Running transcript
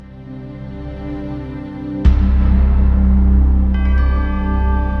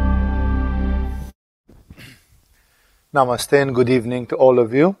Namaste and good evening to all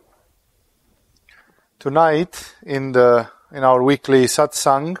of you. Tonight, in our weekly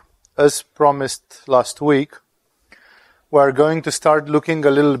satsang, as promised last week, we are going to start looking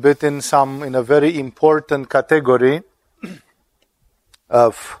a little bit in a very important category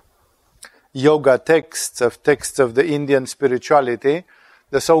of yoga texts of the Indian spirituality,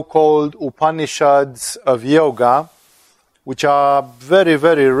 the so-called Upanishads of yoga, which are very,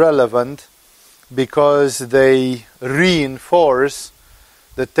 very relevant because they reinforce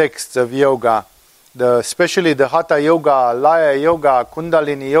the texts of yoga, especially the Hatha Yoga, Laya Yoga,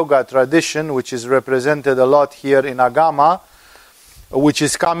 Kundalini Yoga tradition, which is represented a lot here in Agama, which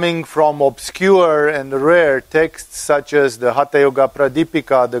is coming from obscure and rare texts such as the Hatha Yoga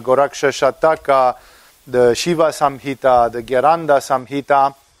Pradipika, the Goraksha Shataka, the Shiva Samhita, the Geranda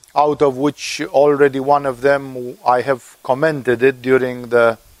Samhita, out of which already one of them I have commented it during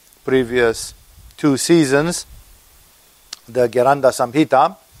the previous 2 seasons, the Geranda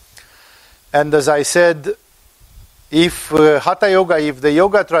Samhita. And as I said, if Hatha Yoga, if the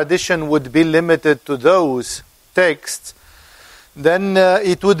yoga tradition would be limited to those texts, then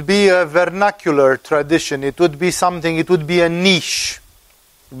it would be a vernacular tradition. It would be something, it would be a niche.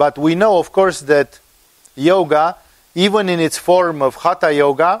 But we know, of course, that yoga, even in its form of Hatha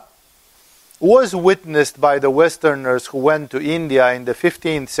Yoga, was witnessed by the Westerners who went to India in the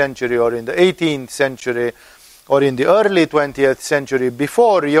 15th century or in the 18th century or in the early 20th century,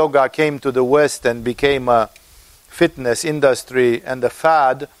 before yoga came to the West and became a fitness industry and a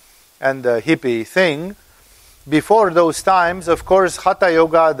fad and a hippie thing. Before those times, of course, Hatha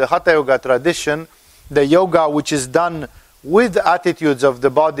Yoga, the Hatha Yoga tradition, the yoga which is done with attitudes of the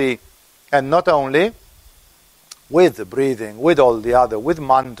body and not only, with breathing, with all the other, with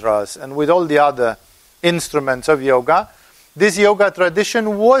mantras and with all the other instruments of yoga, this yoga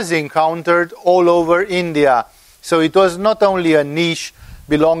tradition was encountered all over India. So it was not only a niche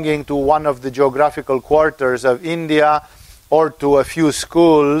belonging to one of the geographical quarters of India or to a few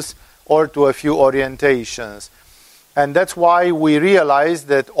schools or to a few orientations. And that's why we realize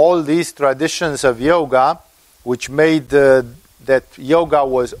that all these traditions of yoga, which made that yoga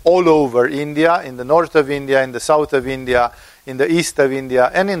was all over India, in the north of India, in the south of India, in the east of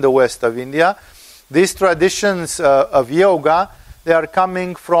India, and in the west of India. These traditions of yoga, they are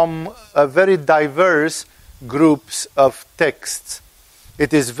coming from a very diverse groups of texts.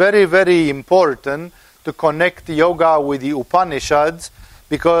 It is very, very important to connect yoga with the Upanishads,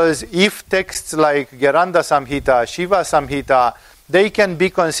 because if texts like Geranda Samhita, Shiva Samhita, they can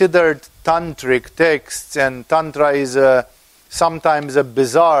be considered tantric texts, and Tantra is sometimes a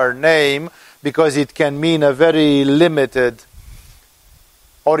bizarre name because it can mean a very limited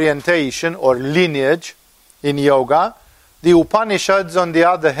orientation or lineage in yoga. The Upanishads, on the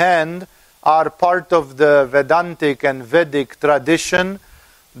other hand, are part of the Vedantic and Vedic tradition.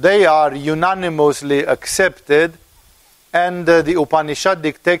 They are unanimously accepted, and the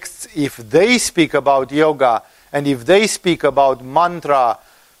Upanishadic texts, if they speak about yoga and if they speak about mantra,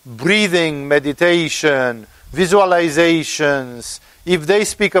 breathing, meditation, visualizations, if they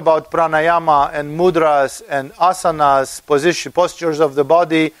speak about pranayama and mudras and asanas, postures of the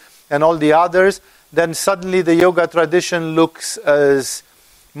body and all the others, then suddenly the yoga tradition looks as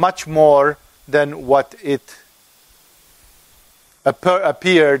much more than what it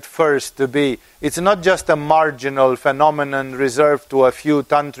appeared first to be. It's not just a marginal phenomenon reserved to a few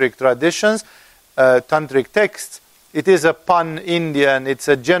tantric traditions, tantric texts. It is a pan-Indian, it's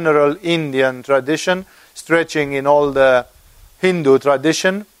a general Indian tradition, stretching in all the Hindu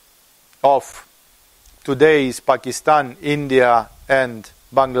tradition of today's Pakistan, India, and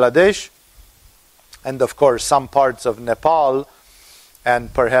Bangladesh, and of course some parts of Nepal,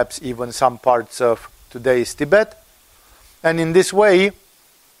 and perhaps even some parts of today's Tibet. And in this way,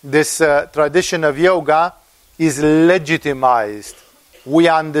 this tradition of yoga is legitimized. We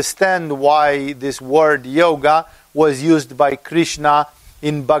understand why this word yoga was used by Krishna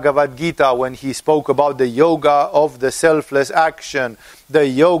in Bhagavad Gita when he spoke about the yoga of the selfless action, the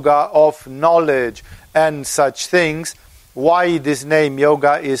yoga of knowledge, and such things. Why this name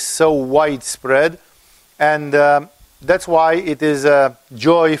yoga is so widespread. And that's why it is a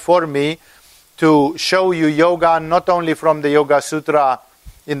joy for me to show you yoga not only from the Yoga Sutra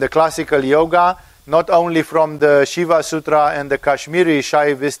in the classical yoga, not only from the Shiva Sutra and the Kashmiri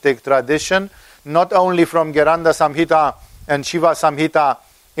Shaivistic tradition, not only from Geranda Samhita and Shiva Samhita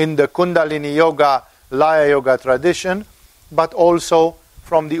in the Kundalini Yoga, Laya Yoga tradition, but also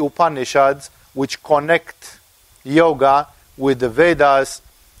from the Upanishads, which connect yoga with the Vedas,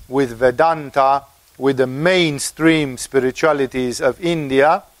 with Vedanta, with the mainstream spiritualities of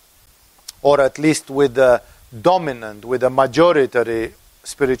India, or at least with the dominant, with the majority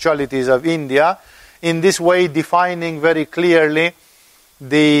spiritualities of India, in this way defining very clearly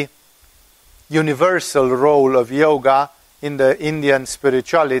the universal role of yoga in the Indian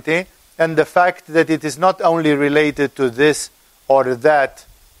spirituality, and the fact that it is not only related to this or that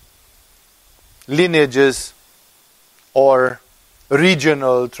lineages or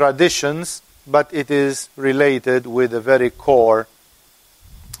regional traditions, but it is related with the very core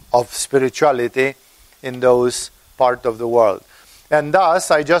of spirituality in those parts of the world. And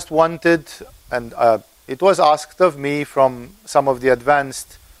thus, I just wanted, and it was asked of me from some of the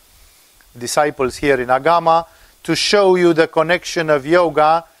advanced disciples here in Agama, to show you the connection of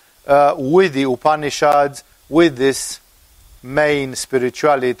yoga with the Upanishads, with this main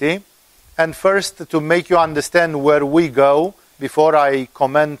spirituality. And first, to make you understand where we go, before I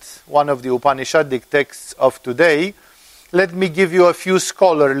comment one of the Upanishadic texts of today, let me give you a few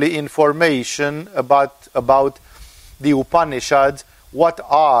scholarly information about the Upanishads. What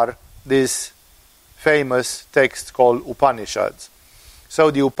are these famous texts called Upanishads?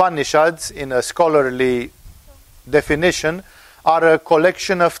 So the Upanishads, in a scholarly definition, are a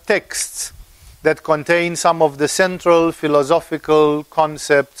collection of texts that contain some of the central philosophical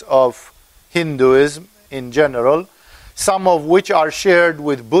concepts of Hinduism in general, some of which are shared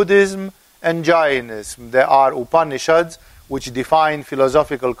with Buddhism and Jainism. There are Upanishads which define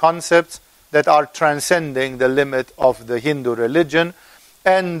philosophical concepts that are transcending the limit of the Hindu religion,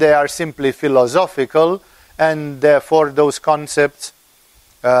 and they are simply philosophical, and therefore those concepts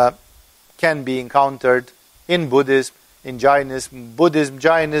can be encountered in Buddhism, in Jainism. Buddhism,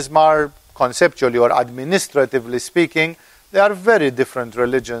 Jainism are conceptually or administratively speaking, they are very different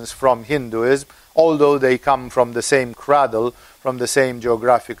religions from Hinduism, although they come from the same cradle, from the same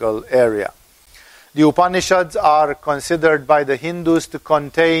geographical area. The Upanishads are considered by the Hindus to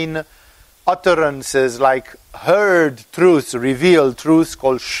contain utterances like heard truths, revealed truths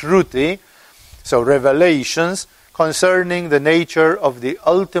called Shruti, so revelations, concerning the nature of the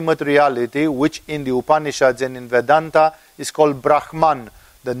ultimate reality, which in the Upanishads and in Vedanta is called Brahman,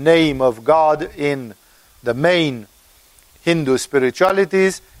 the name of God in the main Hindu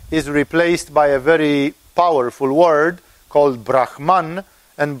spiritualities, is replaced by a very powerful word called Brahman,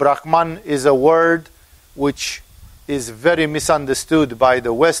 and Brahman is a word which is very misunderstood by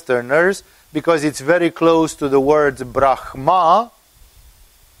the Westerners because it's very close to the words Brahma,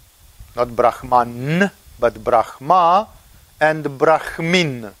 not Brahman, but Brahma, and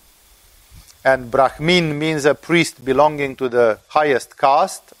Brahmin. And Brahmin means a priest belonging to the highest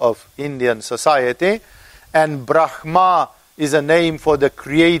caste of Indian society, and Brahma is a name for the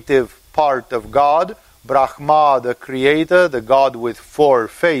creative part of God. Brahma, the creator, the God with four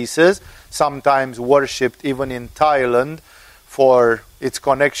faces, sometimes worshipped even in Thailand for its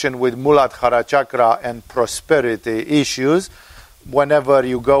connection with Muladhara chakra and prosperity issues. Whenever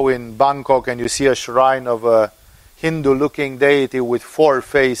you go in Bangkok and you see a shrine of a Hindu-looking deity with four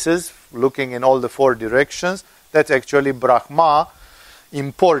faces, looking in all the four directions, that's actually Brahma,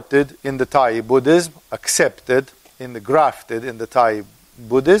 imported in the Thai Buddhism, accepted, grafted in the Thai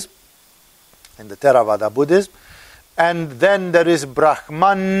Buddhism, in the Theravada Buddhism. And then there is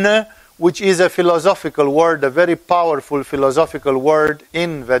Brahman, which is a philosophical word, a very powerful philosophical word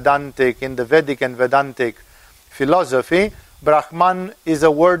in Vedantic, in the Vedic and Vedantic philosophy. Brahman is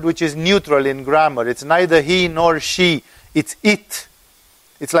a word which is neutral in grammar. It's neither he nor she, it's it.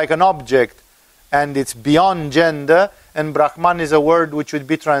 It's like an object, and it's beyond gender, and Brahman is a word which would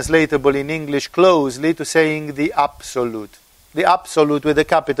be translatable in English closely to saying the absolute. The absolute with a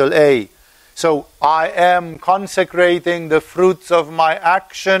capital A. So, I am consecrating the fruits of my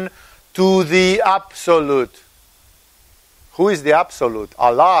action to the absolute. Who is the absolute?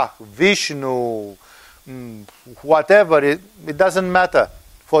 Allah, Vishnu, whatever, it doesn't matter.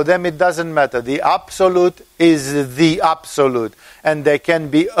 For them it doesn't matter. The absolute is the absolute. And there can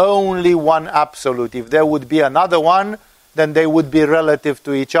be only one absolute. If there would be another one, then they would be relative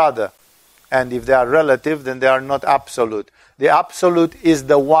to each other. And if they are relative, then they are not absolute. The absolute is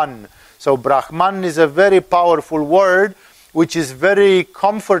the one. So Brahman is a very powerful word, which is very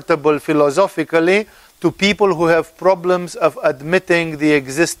comfortable philosophically to people who have problems of admitting the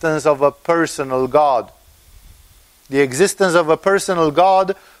existence of a personal God. The existence of a personal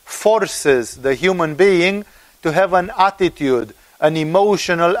God forces the human being to have an attitude, an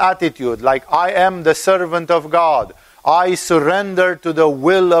emotional attitude, like I am the servant of God. I surrender to the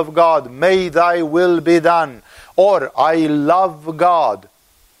will of God. May thy will be done. Or I love God.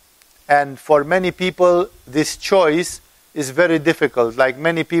 And for many people, this choice is very difficult. Like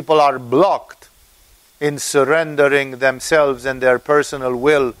many people are blocked in surrendering themselves and their personal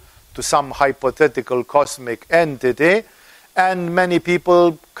will to some hypothetical cosmic entity, and many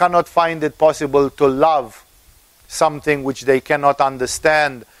people cannot find it possible to love something which they cannot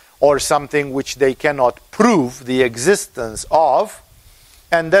understand or something which they cannot prove the existence of.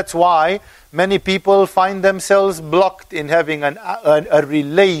 And that's why many people find themselves blocked in having a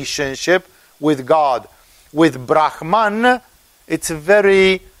relationship with God. With Brahman, it's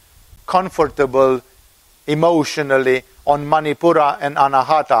very comfortable emotionally on Manipura and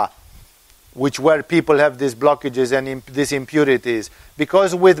Anahata, where people have these blockages and these impurities.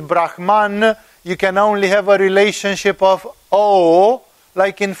 Because with Brahman, you can only have a relationship of awe,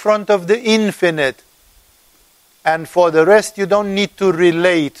 like in front of the infinite. And for the rest, you don't need to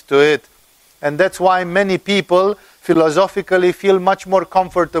relate to it. And that's why many people philosophically feel much more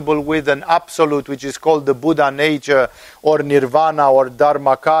comfortable with an absolute, which is called the Buddha nature, or Nirvana, or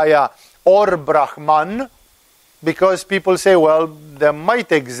Dharmakaya, or Brahman, because people say, well, there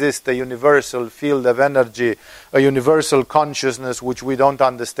might exist a universal field of energy, a universal consciousness which we don't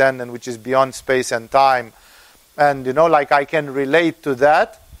understand and which is beyond space and time. And, like I can relate to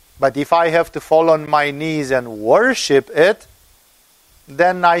that, but if I have to fall on my knees and worship it,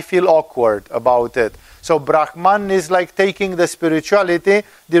 then I feel awkward about it. So Brahman is like taking the spirituality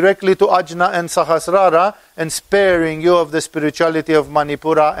directly to Ajna and Sahasrara and sparing you of the spirituality of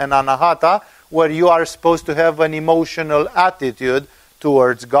Manipura and Anahata, where you are supposed to have an emotional attitude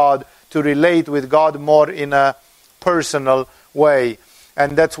towards God, to relate with God more in a personal way.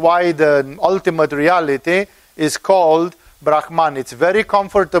 And that's why the ultimate reality is called Brahman. It's very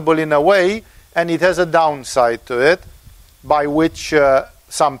comfortable in a way, and it has a downside to it, by which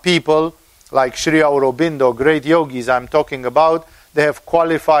some people, like Sri Aurobindo, great yogis I'm talking about, they have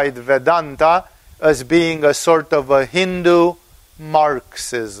qualified Vedanta as being a sort of a Hindu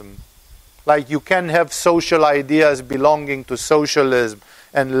Marxism. Like you can have social ideas belonging to socialism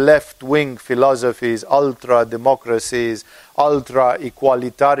and left-wing philosophies, ultra-democracies,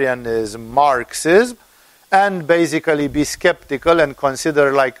 ultra-equalitarianism, Marxism, and basically be skeptical and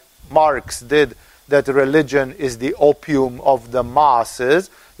consider, like Marx did, that religion is the opium of the masses,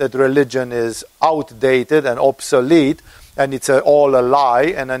 that religion is outdated and obsolete, and it's all a lie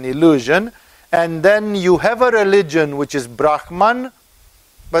and an illusion. And then you have a religion which is Brahman,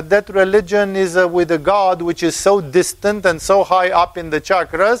 but that religion is with a God which is so distant and so high up in the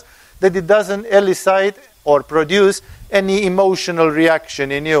chakras that it doesn't elicit or produce any emotional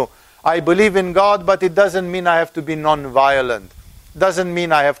reaction in you. I believe in God, but it doesn't mean I have to be non-violent. Doesn't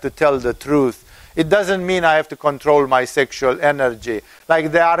mean I have to tell the truth. It doesn't mean I have to control my sexual energy.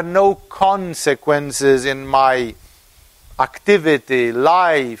 Like there are no consequences in my activity,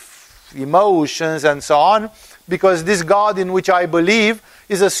 life, emotions, and so on, because this God in which I believe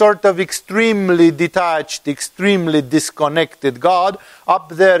is a sort of extremely detached, extremely disconnected God up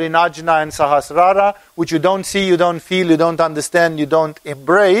there in Ajna and Sahasrara, which you don't see, you don't feel, you don't understand, you don't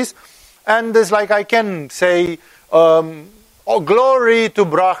embrace. And it's like I can say, oh, glory to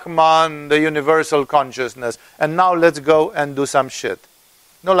Brahman, the universal consciousness, and now let's go and do some shit.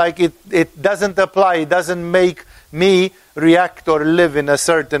 No, like it doesn't apply, it doesn't make me react or live in a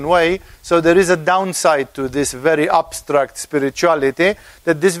certain way. So there is a downside to this very abstract spirituality,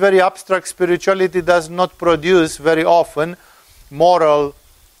 that this very abstract spirituality does not produce very often moral,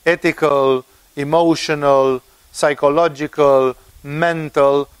 ethical, emotional, psychological,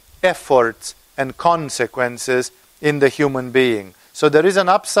 mental efforts and consequences in the human being. So there is an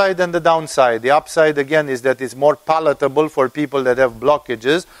upside and a downside. The upside again is that it's more palatable for people that have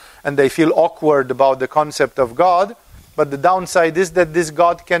blockages and they feel awkward about the concept of God. But the downside is that this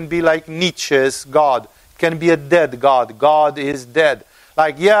God can be like Nietzsche's God. It can be a dead God. God is dead.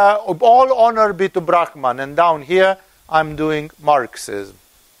 Like, yeah, all honor be to Brahman, and down here I'm doing Marxism.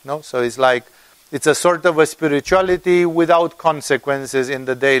 No? So it's like, it's a sort of a spirituality without consequences in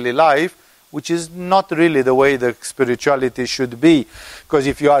the daily life, which is not really the way the spirituality should be. Because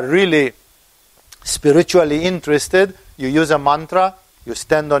if you are really spiritually interested, you use a mantra, you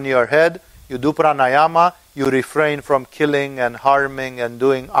stand on your head, you do pranayama, you refrain from killing and harming and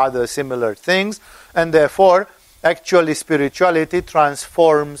doing other similar things, and therefore, actually spirituality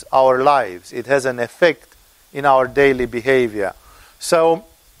transforms our lives. It has an effect in our daily behavior. So,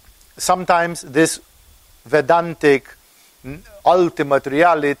 sometimes this Vedantic ultimate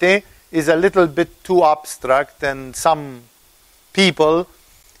reality is a little bit too abstract, and some people,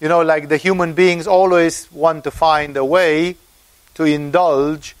 like the human beings always want to find a way to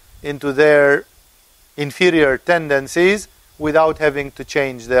indulge into their inferior tendencies without having to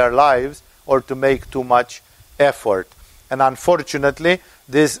change their lives or to make too much effort. And unfortunately,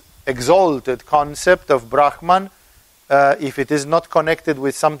 this exalted concept of Brahman if it is not connected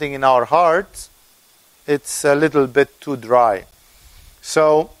with something in our hearts, it's a little bit too dry.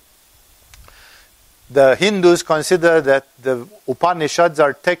 So the Hindus consider that the Upanishads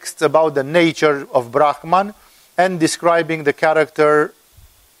are texts about the nature of Brahman and describing the character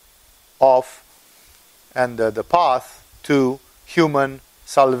of and the path to human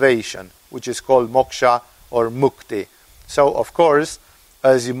salvation, which is called moksha or mukti. So, of course,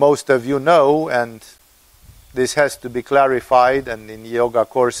 as most of you know, and this has to be clarified, and in yoga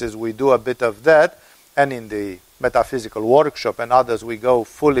courses we do a bit of that, and in the metaphysical workshop and others we go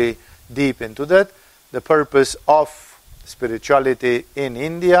fully deep into that. The purpose of spirituality in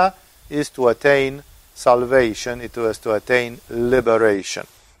India is to attain salvation, it was to attain liberation.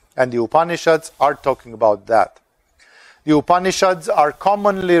 And the Upanishads are talking about that. The Upanishads are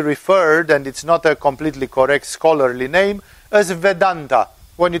commonly referred, and it's not a completely correct scholarly name, as Vedanta.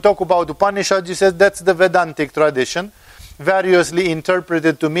 When you talk about Upanishads, you say that's the Vedantic tradition, variously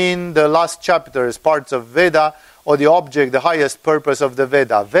interpreted to mean the last chapters, parts of Veda, or the object, the highest purpose of the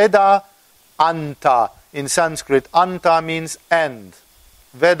Veda. Veda, Anta. In Sanskrit, Anta means end.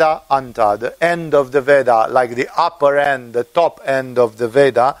 Veda, Anta, the end of the Veda, like the upper end, the top end of the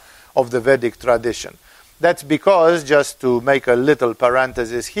Veda, of the Vedic tradition. That's because, just to make a little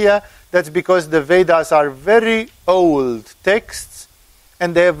parenthesis here, that's because the Vedas are very old texts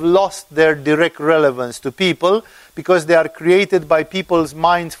and they have lost their direct relevance to people because they are created by people's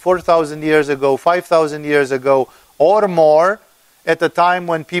minds 4,000 years ago, 5,000 years ago, or more, at a time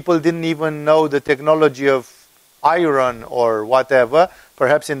when people didn't even know the technology of iron or whatever,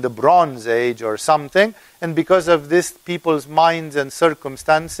 perhaps in the Bronze Age or something, and because of this, people's minds and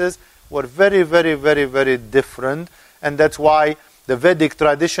circumstances were very, very, very, very different, and that's why the Vedic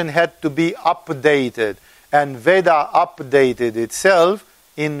tradition had to be updated, and Veda updated itself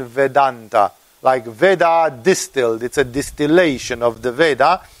in Vedanta, like Veda distilled, it's a distillation of the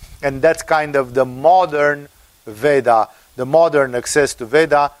Veda, and that's kind of the modern Veda, the modern access to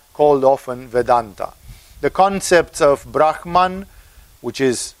Veda, called often Vedanta. The concepts of Brahman, which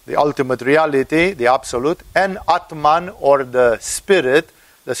is the ultimate reality, the absolute, and Atman, or the spirit,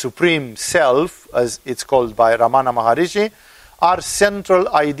 the supreme self, as it's called by Ramana Maharishi, are central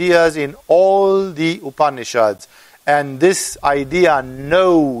ideas in all the Upanishads. And this idea,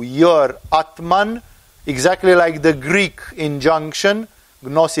 know your Atman, exactly like the Greek injunction,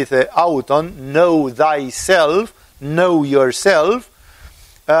 gnosithe auton, know thyself, know yourself,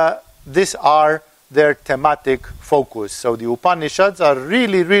 these are their thematic focus. So the Upanishads are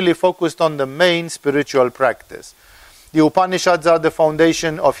really, really focused on the main spiritual practice. The Upanishads are the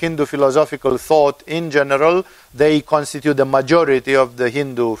foundation of Hindu philosophical thought in general. They constitute the majority of the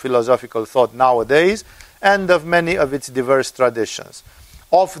Hindu philosophical thought nowadays, and of many of its diverse traditions.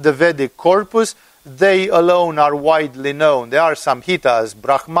 Of the Vedic corpus, they alone are widely known. There are Samhitas,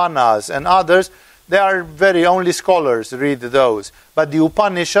 Brahmanas, and others. They are very, only scholars read those. But the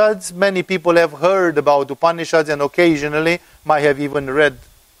Upanishads, many people have heard about Upanishads and occasionally might have even read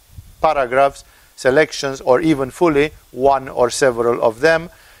paragraphs, selections, or even fully one or several of them.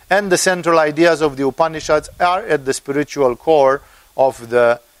 And the central ideas of the Upanishads are at the spiritual core of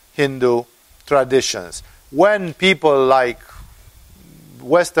the Hindu traditions. When people like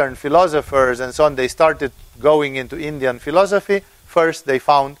Western philosophers and so on, they started going into Indian philosophy, first they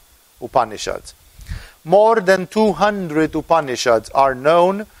found Upanishads. More than 200 Upanishads are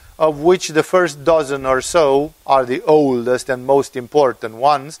known, of which the first dozen or so are the oldest and most important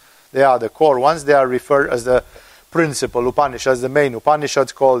ones. They are the core ones. They are referred as the principal Upanishads, the main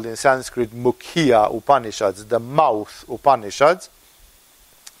Upanishads, called in Sanskrit Mukhya Upanishads, the mouth Upanishads.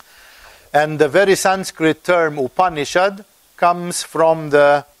 And the very Sanskrit term Upanishad comes from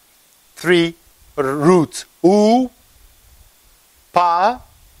the three roots, U, Pa,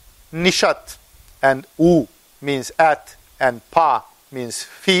 Nishat. And U means at, and Pa means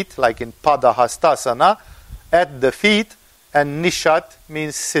feet, like in Padahastasana, at the feet, and Nishat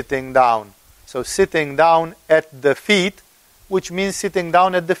means sitting down. So sitting down at the feet, which means sitting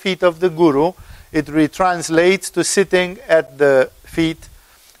down at the feet of the Guru. It retranslates to sitting at the feet,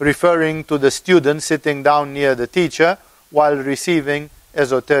 referring to the student sitting down near the teacher while receiving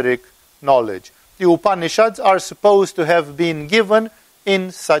esoteric knowledge. The Upanishads are supposed to have been given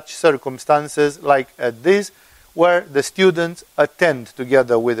in such circumstances like at this, where the students attend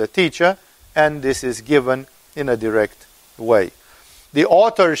together with a teacher, and this is given in a direct way. The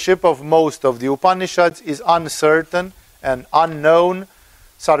authorship of most of the Upanishads is uncertain and unknown.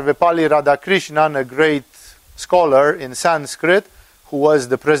 Sarvepalli Radhakrishnan, a great scholar in Sanskrit, who was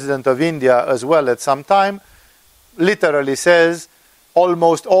the president of India as well at some time, literally says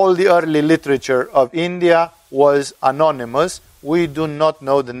almost all the early literature of India was anonymous. We do not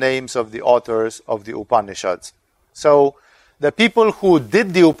know the names of the authors of the Upanishads. So the people who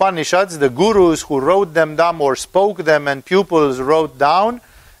did the Upanishads, the gurus who wrote them down or spoke them and pupils wrote down,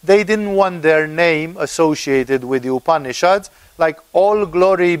 they didn't want their name associated with the Upanishads, like all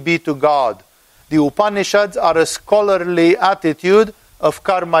glory be to God. The Upanishads are a scholarly attitude of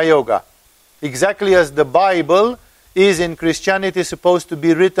karma yoga. Exactly as the Bible is in Christianity supposed to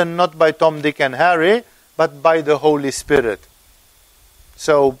be written not by Tom, Dick and Harry, but by the Holy Spirit.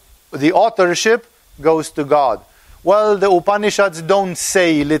 So the authorship goes to God. Well, the Upanishads don't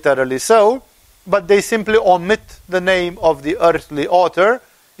say literally so, but they simply omit the name of the earthly author,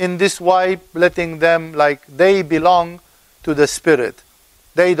 in this way letting them, like, they belong to the Spirit.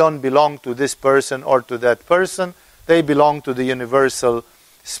 They don't belong to this person or to that person. They belong to the universal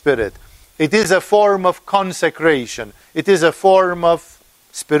Spirit. It is a form of consecration. It is a form of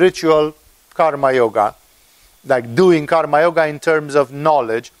spiritual karma yoga, like doing karma yoga in terms of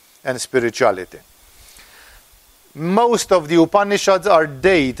knowledge and spirituality. Most of the Upanishads are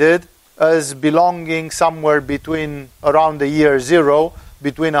dated as belonging somewhere between around the year 0,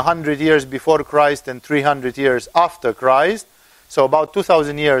 between 100 years before Christ and 300 years after Christ, so about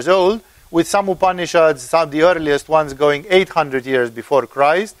 2,000 years old, with some Upanishads, some of the earliest ones going 800 years before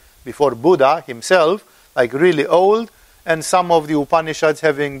Christ, before Buddha himself, like really old, and some of the Upanishads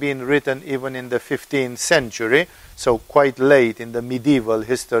having been written even in the 15th century, so quite late in the medieval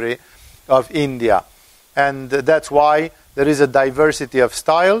history of India. And that's why there is a diversity of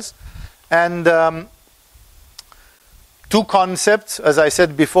styles. And two concepts, as I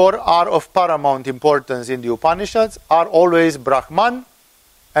said before, are of paramount importance in the Upanishads, are always Brahman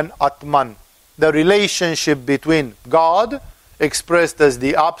and Atman. The relationship between God, expressed as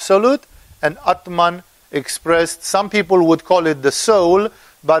the Absolute, and Atman, expressed, some people would call it the soul,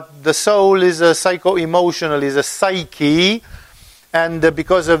 but the soul is a psycho-emotional, is a psyche, and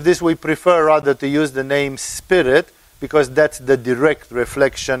because of this we prefer rather to use the name Spirit, because that's the direct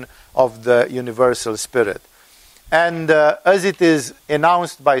reflection of the universal Spirit. And as it is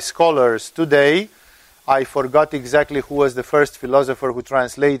announced by scholars today, I forgot exactly who was the first philosopher who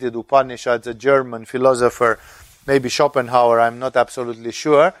translated Upanishads, a German philosopher, maybe Schopenhauer, I'm not absolutely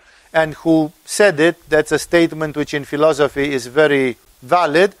sure, and who said it. That's a statement which in philosophy is very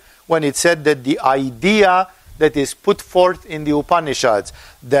valid, when it said that the idea that is put forth in the Upanishads,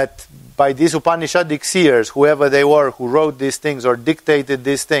 that by these Upanishadic seers, whoever they were, who wrote these things or dictated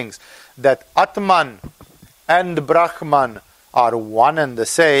these things, that Atman and Brahman are one and the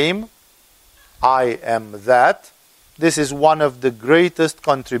same, I am that, this is one of the greatest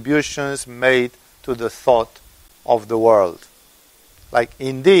contributions made to the thought of the world. Like,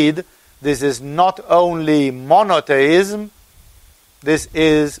 indeed, this is not only monotheism, this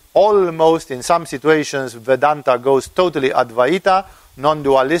is almost, in some situations, Vedanta goes totally Advaita,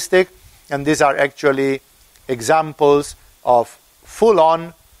 non-dualistic, and these are actually examples of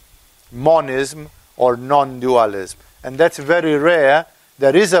full-on monism or non-dualism. And that's very rare.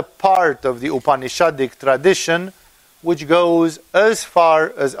 There is a part of the Upanishadic tradition which goes as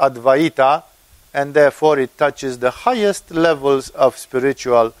far as Advaita, and therefore it touches the highest levels of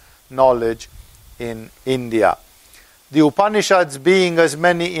spiritual knowledge in India. The Upanishads being as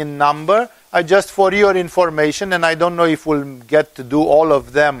many in number, are just for your information, and I don't know if we'll get to do all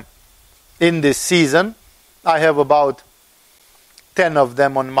of them in this season. I have about 10 of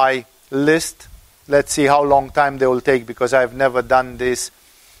them on my list. Let's see how long time they will take, because I've never done these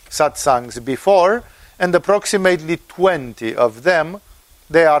satsangs before. And approximately 20 of them,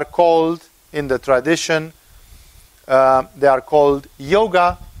 they are called, in the tradition, they are called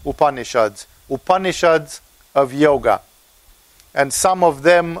Yoga Upanishads, Upanishads of Yoga. And some of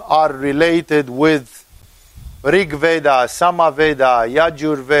them are related with Rig Veda, Sama Veda,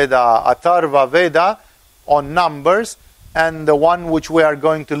 Yajur Veda, Atharva Veda on numbers. And the one which we are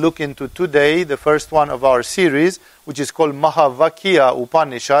going to look into today, the first one of our series, which is called Mahavakya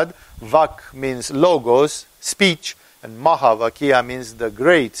Upanishad. Vak means logos, speech, and Mahavakya means the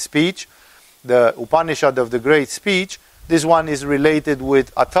great speech, the Upanishad of the great speech. This one is related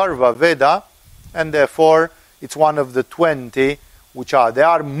with Atharva Veda, and therefore it's one of the 20 which are. There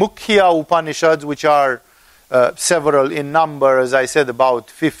are Mukhya Upanishads, which are several in number, as I said, about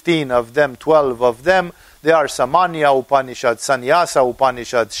 15 of them, 12 of them. There are Samanya Upanishads, Sannyasa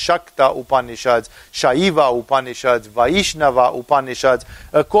Upanishads, Shakta Upanishads, Shaiva Upanishads, Vaishnava Upanishads.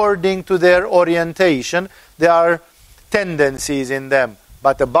 According to their orientation, there are tendencies in them,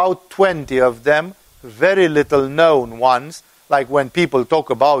 but about 20 of them, very little known ones, like when people talk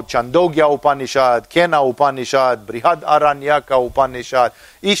about Chandogya Upanishad, Kena Upanishad, Brihad Aranyaka Upanishad,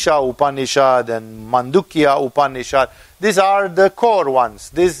 Isha Upanishad, and Mandukya Upanishad. These are the core ones.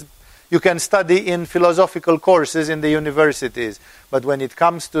 These you can study in philosophical courses in the universities. But when it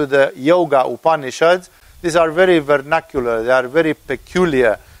comes to the Yoga Upanishads, these are very vernacular, they are very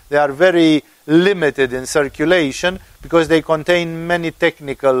peculiar, they are very limited in circulation because they contain many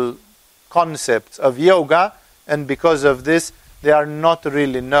technical concepts of yoga, and because of this, they are not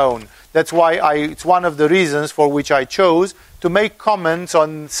really known. That's why it's one of the reasons for which I chose to make comments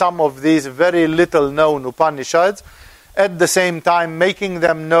on some of these very little known Upanishads, at the same time making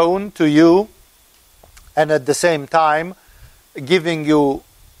them known to you, and at the same time giving you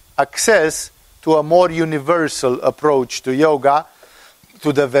access to a more universal approach to yoga,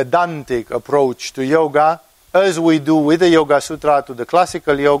 to the Vedantic approach to yoga, as we do with the Yoga Sutra to the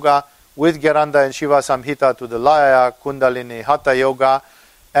classical yoga, with Gheranda and Shiva Samhita to the Laya, Kundalini, Hatha yoga,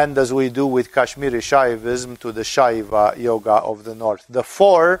 and as we do with Kashmiri Shaivism to the Shaiva yoga of the north. The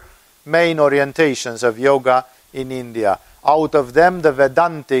four main orientations of yoga in India. Out of them, the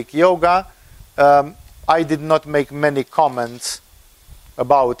Vedantic yoga, I did not make many comments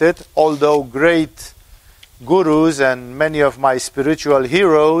about it, although great gurus and many of my spiritual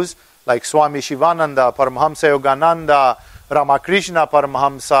heroes, like Swami Shivananda, Paramahamsa Yogananda, Ramakrishna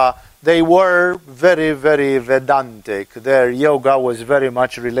Paramahamsa, they were very, very Vedantic. Their yoga was very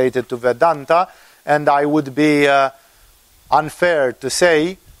much related to Vedanta, and I would be unfair to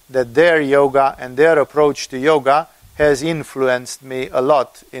say that their yoga and their approach to yoga has influenced me a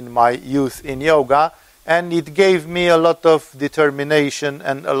lot in my youth in yoga, and it gave me a lot of determination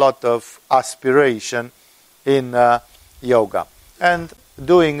and a lot of aspiration in yoga. And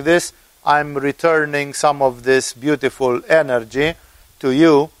doing this, I'm returning some of this beautiful energy to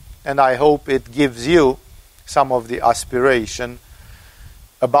you, and I hope it gives you some of the aspiration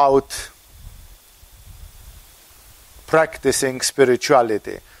about practicing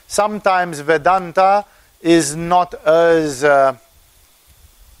spirituality. Sometimes Vedanta is not as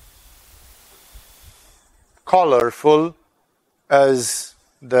colorful as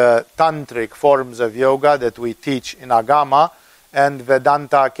the tantric forms of yoga that we teach in Agama, and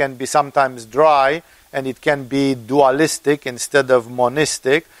Vedanta can be sometimes dry, and it can be dualistic instead of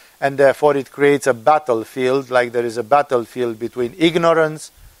monistic, and therefore it creates a battlefield, like there is a battlefield between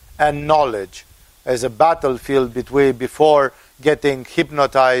ignorance and knowledge. There's a battlefield before getting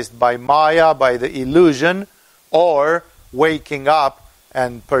hypnotized by Maya, by the illusion, or waking up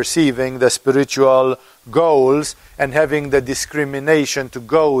and perceiving the spiritual goals and having the discrimination to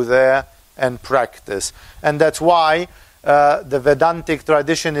go there and practice. And that's why the Vedantic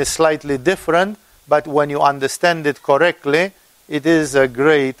tradition is slightly different, but when you understand it correctly, it is a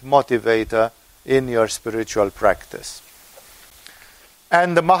great motivator in your spiritual practice.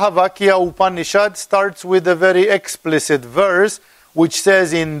 And the Mahavakya Upanishad starts with a very explicit verse which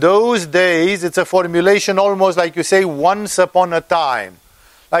says, in those days, it's a formulation almost like you say, once upon a time.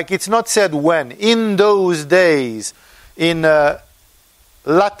 Like it's not said when. In those days, in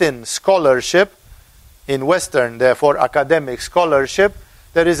Latin scholarship, in Western, therefore, academic scholarship,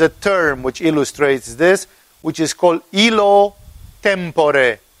 there is a term which illustrates this, which is called illo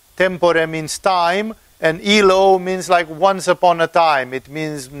tempore. Tempore means time, and illo means like once upon a time. It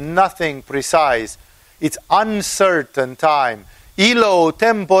means nothing precise. It's uncertain time. Illo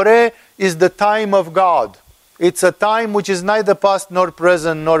tempore is the time of God. It's a time which is neither past nor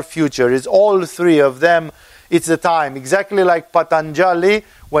present nor future. It's all three of them. It's the time. Exactly like Patanjali,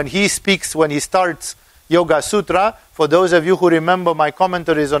 when he starts Yoga Sutra, for those of you who remember my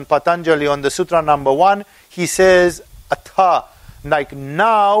commentaries on Patanjali on the Sutra number 1, he says, Atha, like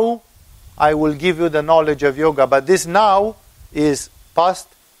now, I will give you the knowledge of yoga. But this now is past,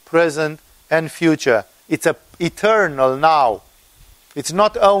 present, and future. It's an eternal now. It's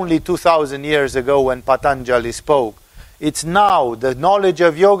not only 2,000 years ago when Patanjali spoke. It's now. The knowledge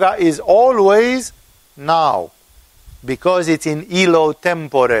of yoga is always now. Because it's in illo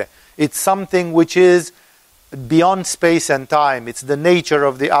tempore. It's something which is beyond space and time. It's the nature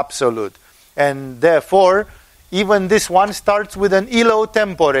of the absolute. And therefore, even this one starts with an illo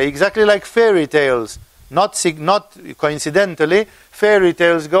tempore, exactly like fairy tales. Not coincidentally, fairy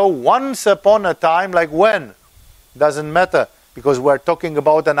tales go once upon a time, like when? Doesn't matter, because we're talking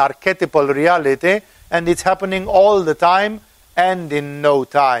about an archetypal reality, and it's happening all the time and in no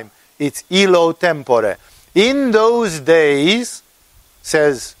time. It's illo tempore. In those days,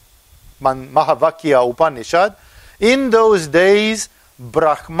 says Mahavakya Upanishad, in those days,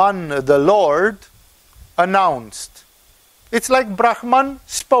 Brahman, the Lord, announced. It's like Brahman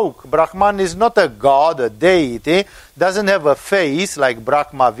spoke. Brahman is not a god, a deity, doesn't have a face like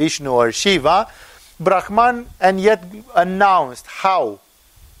Brahma, Vishnu or Shiva. Brahman, and yet announced. How?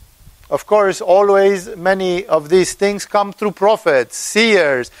 Of course, always many of these things come through prophets,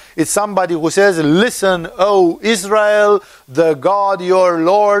 seers. It's somebody who says, listen, O Israel, the God your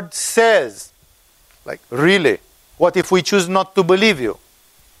Lord says. Like, really? What if we choose not to believe you?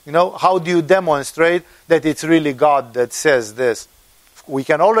 You know, how do you demonstrate that it's really God that says this? We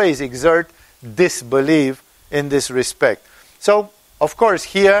can always exert disbelief in this respect. So, of course,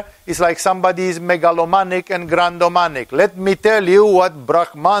 here it's like somebody is megalomaniac and grandomaniac. Let me tell you what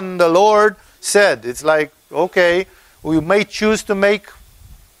Brahman, the Lord, said. It's like, okay, we may choose to make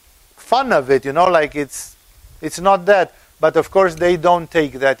fun of it, like it's not that. But of course, they don't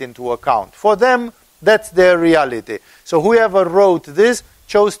take that into account. For them, that's their reality. So whoever wrote this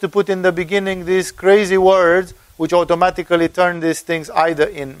chose to put in the beginning these crazy words, which automatically turn these things either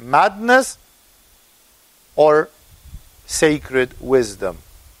in madness or sacred wisdom.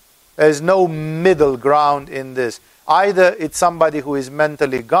 There's no middle ground in this. Either it's somebody who is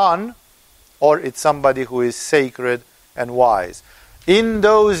mentally gone, or it's somebody who is sacred and wise. In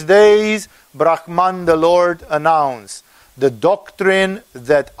those days, Brahman the Lord announced, the doctrine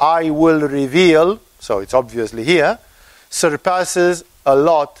that I will reveal, so it's obviously here, surpasses a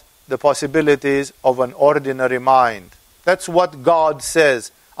lot the possibilities of an ordinary mind. That's what God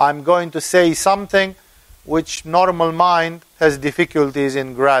says. I'm going to say something which normal mind has difficulties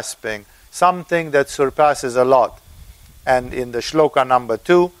in grasping, something that surpasses a lot. And in the shloka number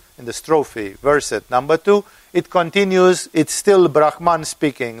 2, in the strophe, verset number 2, it continues, it's still Brahman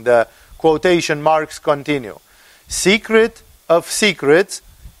speaking, the quotation marks continue. Secret of secrets,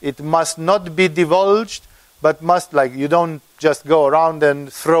 it must not be divulged, but must, like, you don't just go around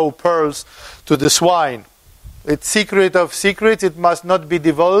and throw pearls to the swine. It's secret of secrets, it must not be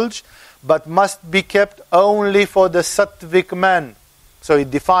divulged, but must be kept only for the sattvic man. So it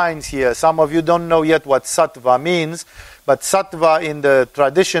defines here. Some of you don't know yet what sattva means, but sattva in the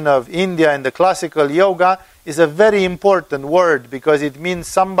tradition of India and the classical yoga is a very important word because it means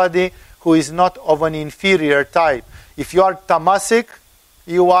somebody who is not of an inferior type. If you are tamasic,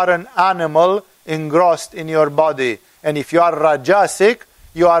 you are an animal engrossed in your body. And if you are rajasic,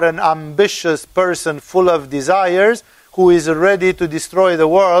 you are an ambitious person full of desires who is ready to destroy the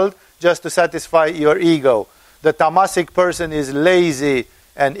world just to satisfy your ego. The tamasic person is lazy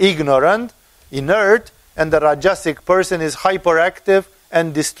and ignorant, inert, and the rajasic person is hyperactive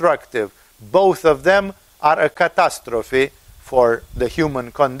and destructive. Both of them are a catastrophe for the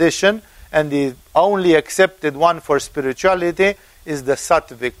human condition, and the only accepted one for spirituality is the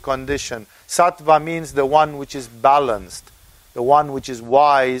sattvic condition. Sattva means the one which is balanced, the one which is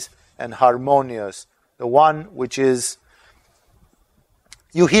wise and harmonious, the one which is...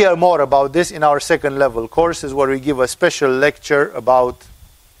 You hear more about this in our second level courses where we give a special lecture about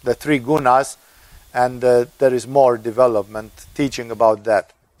the 3 gunas, and there is more development teaching about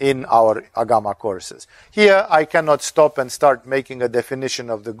that in our Agama courses. Here I cannot stop and start making a definition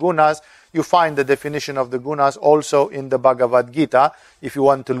of the gunas. You find the definition of the gunas also in the Bhagavad Gita if you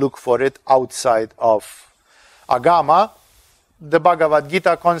want to look for it outside of Agama. The Bhagavad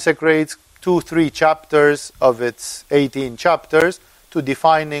Gita consecrates 2-3 chapters of its 18 chapters to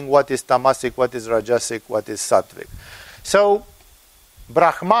defining what is tamasic, what is rajasic, what is sattvic. So,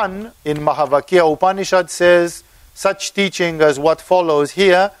 Brahman in Mahavakya Upanishad says, such teaching as what follows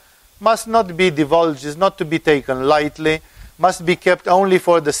here must not be divulged, is not to be taken lightly, must be kept only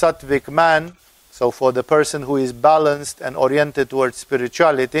for the sattvic man, so for the person who is balanced and oriented towards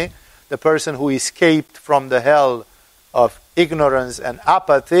spirituality, the person who escaped from the hell of ignorance and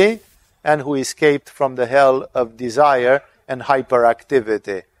apathy, and who escaped from the hell of desire and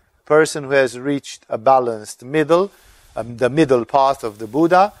hyperactivity. Person who has reached a balanced middle, the middle path of the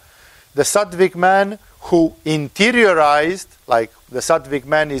Buddha. The sattvic man who interiorized, like the sattvic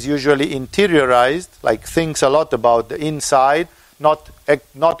man is usually interiorized, like thinks a lot about the inside,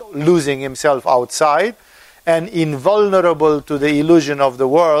 not losing himself outside, and invulnerable to the illusion of the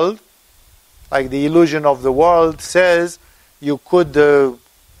world. Like the illusion of the world says, you could...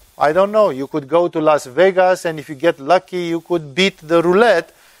 you could go to Las Vegas and if you get lucky, you could beat the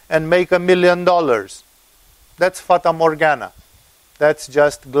roulette and make $1 million. That's Fata Morgana. That's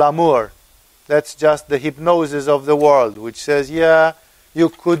just glamour. That's just the hypnosis of the world, which says, yeah, you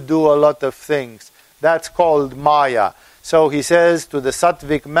could do a lot of things. That's called Maya. So he says to the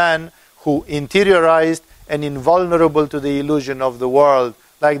sattvic man who interiorized and invulnerable to the illusion of the world,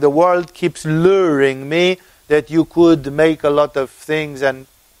 like the world keeps luring me that you could make a lot of things, and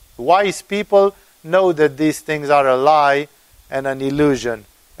wise people know that these things are a lie and an illusion.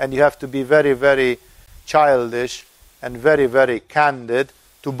 And you have to be very, very childish and very, very candid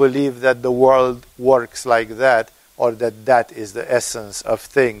to believe that the world works like that, or that that is the essence of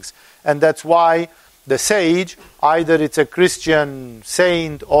things. And that's why the sage, either it's a Christian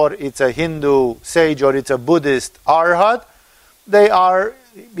saint, or it's a Hindu sage, or it's a Buddhist arhat, they are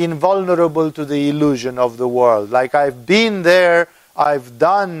invulnerable to the illusion of the world. Like, I've been there, I've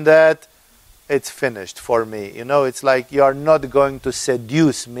done that, it's finished for me. It's like, you are not going to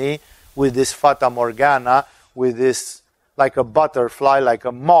seduce me with this fata morgana, with this, like a butterfly, like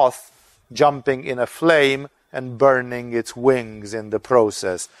a moth, jumping in a flame and burning its wings in the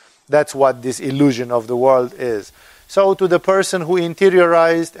process. That's what this illusion of the world is. So to the person who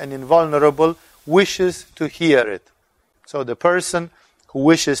interiorized and invulnerable wishes to hear it. So the person who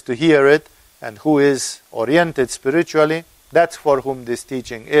wishes to hear it and who is oriented spiritually, that's for whom this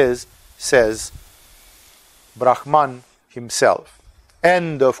teaching is, says Brahman himself.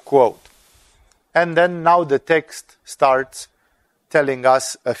 End of quote. And then now the text starts telling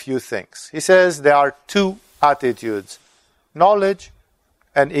us a few things. He says there are two attitudes, knowledge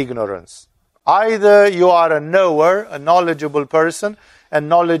and ignorance. Either you are a knower, a knowledgeable person, and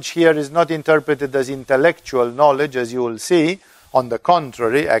knowledge here is not interpreted as intellectual knowledge, as you will see, on the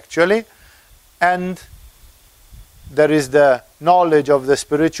contrary, actually, and there is the knowledge of the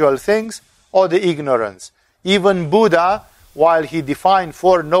spiritual things, or the ignorance. Even Buddha, while he defined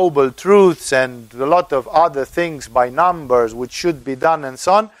 4 noble truths and a lot of other things by numbers which should be done and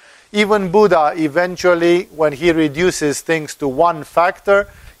so on, even Buddha eventually, when he reduces things to one factor,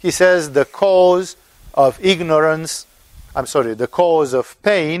 he says the cause of the cause of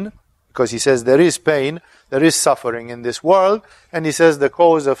pain, because he says there is pain, there is suffering in this world, and he says the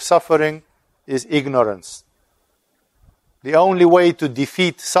cause of suffering is ignorance. The only way to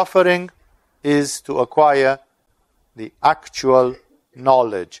defeat suffering is to acquire the actual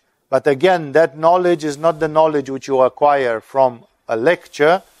knowledge. But again, that knowledge is not the knowledge which you acquire from a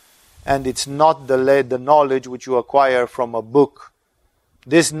lecture, and it's not the knowledge which you acquire from a book.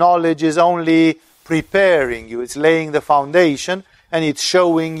 This knowledge is only preparing you, it's laying the foundation, and it's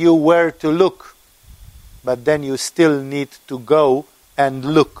showing you where to look. But then you still need to go and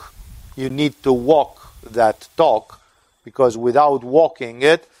look. You need to walk that talk, because without walking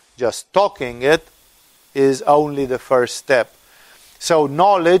it, just talking it, is only the first step. So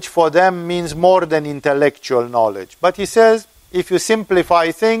knowledge for them means more than intellectual knowledge. But he says, if you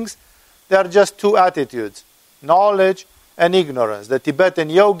simplify things, there are just two attitudes, knowledge and ignorance. The Tibetan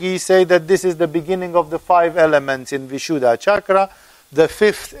yogis say that this is the beginning of the 5 elements in Vishuddha chakra. The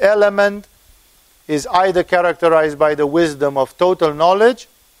 5th element is either characterized by the wisdom of total knowledge,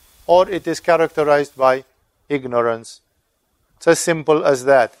 or it is characterized by ignorance. It's as simple as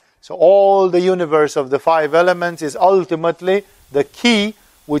that. So all the universe of the 5 elements is ultimately the key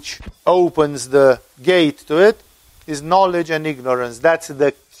which opens the gate to it is knowledge and ignorance. That's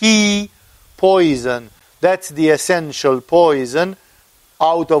the key poison. That's the essential poison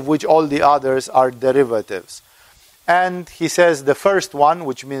out of which all the others are derivatives. And he says the first one,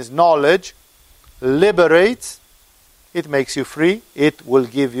 which means knowledge, liberates. It makes you free. It will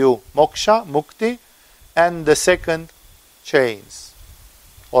give you moksha, mukti. And the second, chains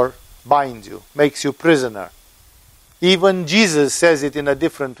or binds you, makes you prisoner. Even Jesus says it in a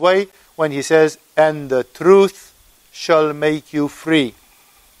different way when he says, and the truth shall make you free.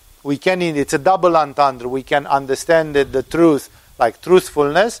 It's a double entendre. We can understand it, the truth, like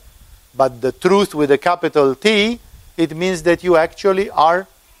truthfulness, but the truth with a capital T, it means that you actually are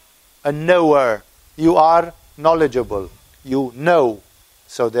a knower. You are knowledgeable. You know.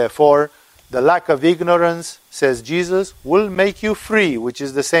 So therefore, the lack of ignorance, says Jesus, will make you free, which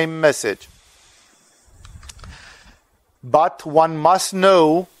is the same message. But one must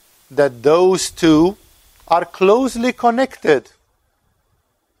know that those two are closely connected,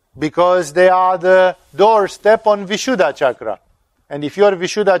 because they are the doorstep on Vishuddha chakra. And if your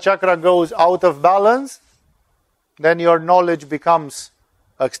Vishuddha chakra goes out of balance, then your knowledge becomes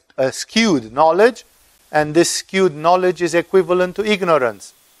a skewed knowledge, and this skewed knowledge is equivalent to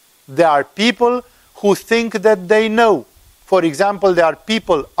ignorance. There are people who think that they know. For example, there are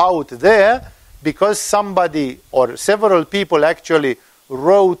people out there, because somebody or several people actually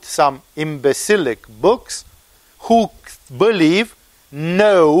wrote some imbecilic books, who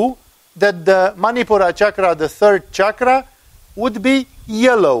know that the Manipura chakra, the 3rd chakra, would be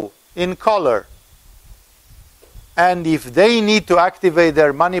yellow in color. And if they need to activate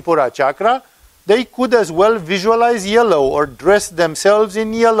their Manipura chakra, they could as well visualize yellow or dress themselves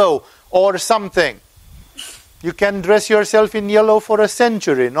in yellow or something. You can dress yourself in yellow for a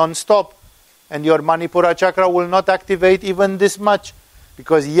century non-stop, and your Manipura chakra will not activate even this much,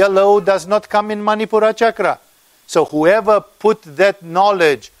 because yellow does not come in Manipura chakra. So whoever put that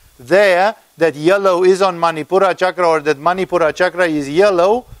knowledge there, that yellow is on Manipura chakra, or that Manipura chakra is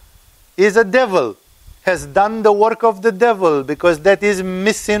yellow, is a devil, has done the work of the devil, because that is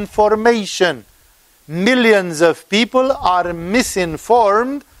misinformation. Millions of people are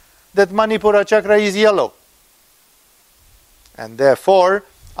misinformed that Manipura chakra is yellow. And therefore,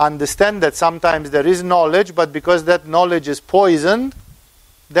 understand that sometimes there is knowledge, but because that knowledge is poisoned,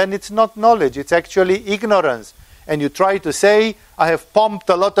 then it's not knowledge, it's actually ignorance. And you try to say, I have pumped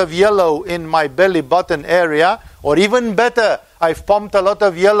a lot of yellow in my belly button area, or even better, I've pumped a lot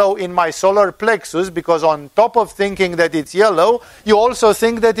of yellow in my solar plexus, because on top of thinking that it's yellow, you also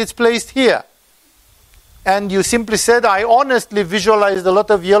think that it's placed here. And you simply said, I honestly visualized a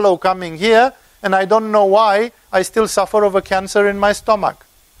lot of yellow coming here, and I don't know why I still suffer of a cancer in my stomach.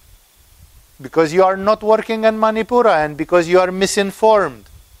 Because you are not working in Manipura, and because you are misinformed.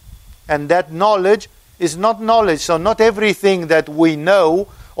 And that knowledge is not knowledge. So not everything that we know,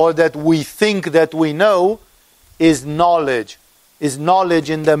 or that we think that we know, is knowledge. Is knowledge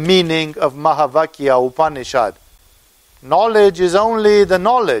in the meaning of Mahavakya Upanishad. Knowledge is only the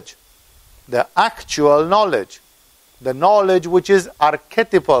knowledge. The actual knowledge. The knowledge which is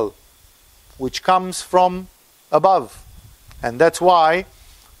archetypal, which comes from above. And that's why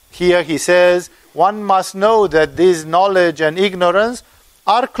here he says, one must know that this knowledge and ignorance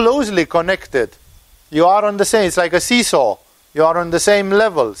are closely connected. You are on the same, it's like a seesaw. You are on the same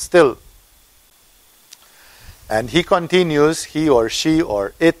level still. And he continues, he or she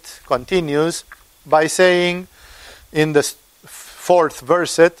or it continues by saying in the 4th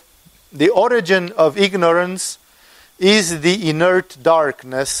verset, the origin of ignorance is the inert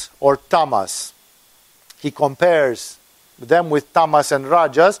darkness or tamas. He compares them with tamas and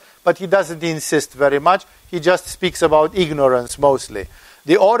rajas, but he doesn't insist very much. He just speaks about ignorance mostly.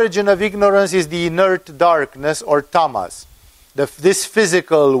 The origin of ignorance is the inert darkness or tamas. This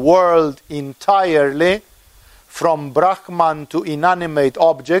physical world entirely, from Brahman to inanimate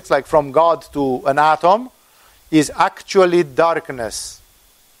objects, like from God to an atom, is actually darkness.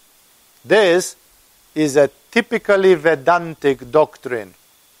 This is a typically Vedantic doctrine.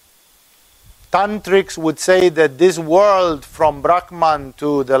 Tantrics would say that this world from Brahman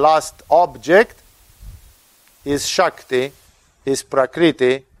to the last object is Shakti, is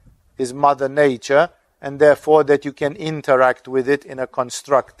Prakriti, is Mother Nature, and therefore that you can interact with it in a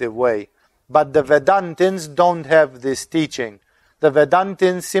constructive way. But the Vedantins don't have this teaching. The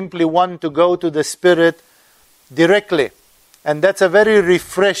Vedantins simply want to go to the spirit directly. And that's a very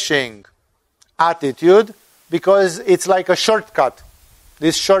refreshing attitude, because it's like a shortcut.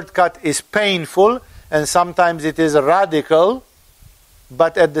 This shortcut is painful, and sometimes it is radical,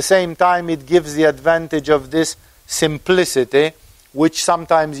 but at the same time it gives the advantage of this simplicity, which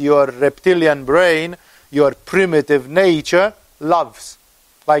sometimes your reptilian brain, your primitive nature, loves.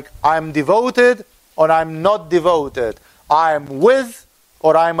 Like, I'm devoted or I'm not devoted. I'm with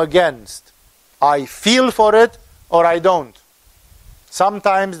or I'm against. I feel for it or I don't.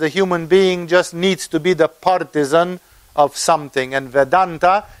 Sometimes the human being just needs to be the partisan of something, and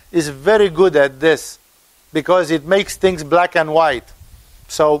Vedanta is very good at this, because it makes things black and white.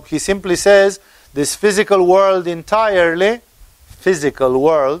 So he simply says, this physical world entirely,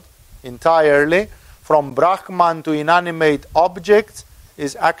 from Brahman to inanimate objects,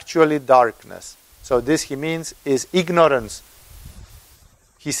 is actually darkness. So this, he means, is ignorance.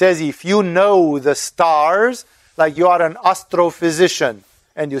 He says, if you know the stars, like you are an astrophysician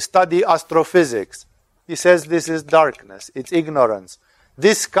and you study astrophysics, he says this is darkness, it's ignorance.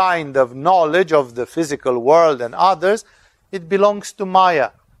 This kind of knowledge of the physical world and others, it belongs to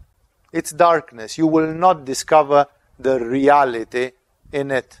Maya. It's darkness. You will not discover the reality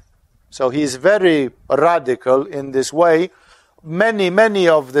in it. So he is very radical in this way. Many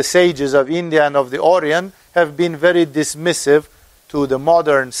of the sages of India and of the Orient have been very dismissive to the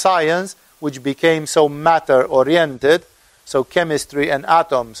modern science, which became so matter-oriented, so chemistry and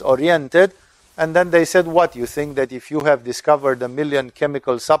atoms-oriented. And then they said, what, you think that if you have discovered 1 million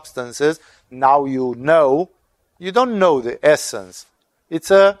chemical substances, now you know? You don't know the essence. It's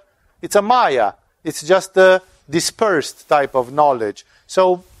a Maya. It's just a dispersed type of knowledge.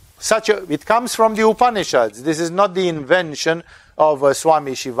 So it comes from the Upanishads. This is not the invention of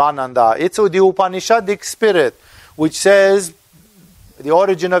Swami Shivananda. It's the Upanishadic spirit, which says the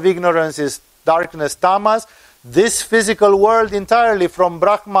origin of ignorance is darkness, tamas. This physical world entirely, from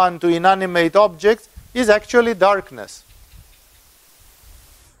Brahman to inanimate objects, is actually darkness.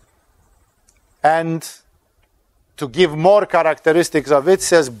 And to give more characteristics of it,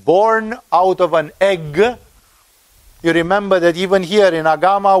 says born out of an egg. You remember that even here in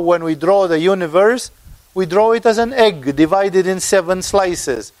Agama, when we draw the universe, we draw it as an egg divided in 7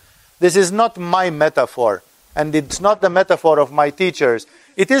 slices. This is not my metaphor, and it's not the metaphor of my teachers.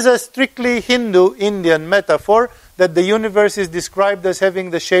 It is a strictly Hindu Indian metaphor that the universe is described as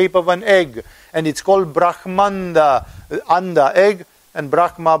having the shape of an egg, and it's called Brahmanda, Anda, egg, and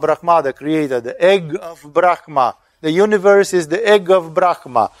Brahma, Brahma, the creator, the egg of Brahma. The universe is the egg of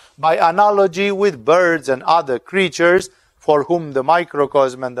Brahma. By analogy with birds and other creatures, for whom the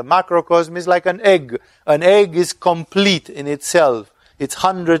microcosm and the macrocosm is like an egg. An egg is complete in itself. It's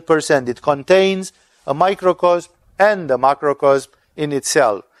 100%. It contains a microcosm and a macrocosm in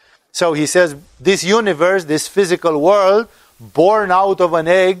itself. So he says, this universe, this physical world, born out of an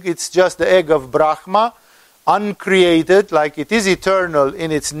egg, it's just the egg of Brahma, uncreated, like it is eternal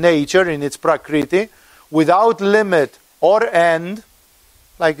in its nature, in its prakriti, without limit or end.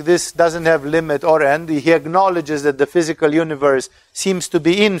 Like this doesn't have limit or end. He acknowledges that the physical universe seems to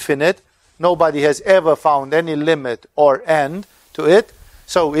be infinite. Nobody has ever found any limit or end to it.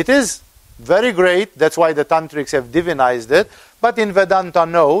 So it is very great. That's why the Tantrics have divinized it. But in Vedanta,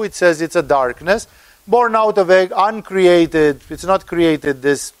 no. It says it's a darkness. Born out of egg, uncreated. It's not created,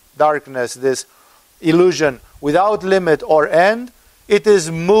 this darkness, this illusion, without limit or end. It is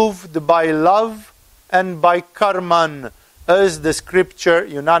moved by love and by karman, as the scripture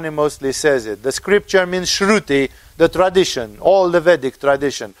unanimously says it. The scripture means Shruti, the tradition, all the Vedic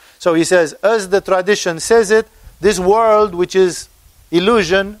tradition. So he says, as the tradition says it, this world, which is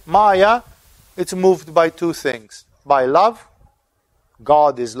illusion, Maya, it's moved by 2 things. By love,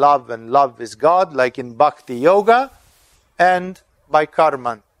 God is love and love is God, like in Bhakti Yoga, and by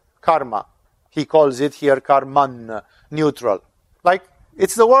karma. He calls it here karman, neutral. Like,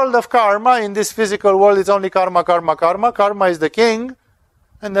 it's the world of karma. In this physical world, it's only karma, karma, karma. Karma is the king.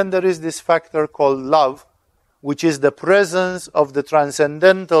 And then there is this factor called love, which is the presence of the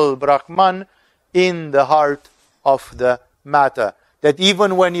transcendental Brahman in the heart of the matter. That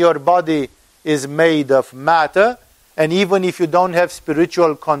even when your body is made of matter, and even if you don't have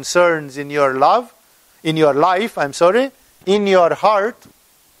spiritual concerns in your life, in your heart,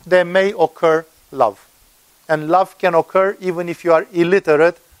 there may occur love. And love can occur even if you are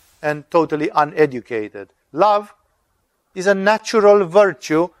illiterate and totally uneducated. Love is a natural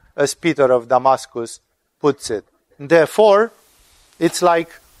virtue, as Peter of Damascus puts it. Therefore, it's like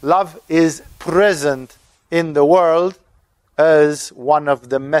love is present in the world as one of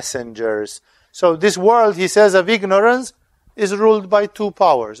the messengers. So this world, he says, of ignorance is ruled by 2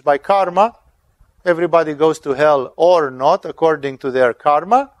 powers. By karma, everybody goes to hell or not, according to their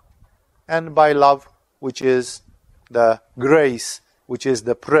karma, and by love, which is the grace, which is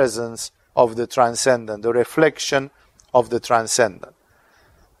the presence of the transcendent, the reflection of the transcendent.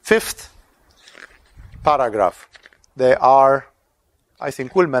 5th paragraph. They are, I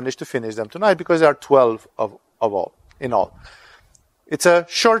think we'll manage to finish them tonight because there are 12 in all. It's a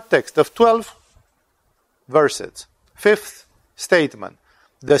short text of 12 verses. 5th statement.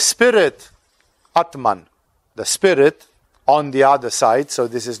 The spirit, Atman, the spirit on the other side, so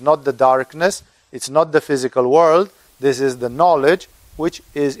this is not the darkness, it's not the physical world, this is the knowledge which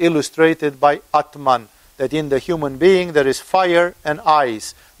is illustrated by Atman, that in the human being there is fire and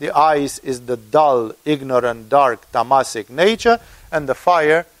ice. The ice is the dull, ignorant, dark, tamasic nature, and the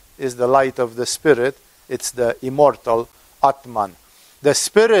fire is the light of the spirit. It's the immortal Atman. The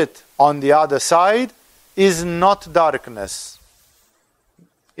spirit on the other side is not darkness.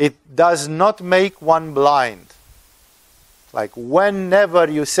 It does not make one blind. Like whenever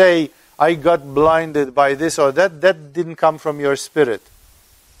you say, I got blinded by this or that, that didn't come from your spirit.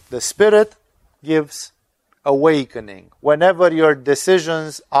 The spirit gives awakening. Whenever your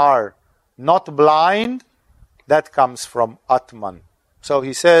decisions are not blind, that comes from Atman. So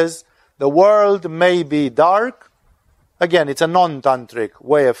he says, the world may be dark. Again, it's a non-tantric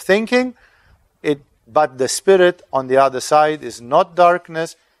way of thinking. But the spirit on the other side is not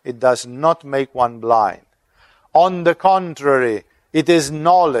darkness. It does not make one blind. On the contrary, it is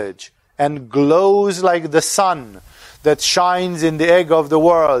knowledge and glows like the sun that shines in the egg of the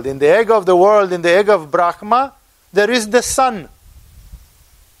world. In the egg of the world, in the egg of Brahma, there is the sun,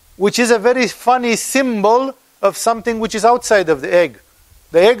 which is a very funny symbol of something which is outside of the egg.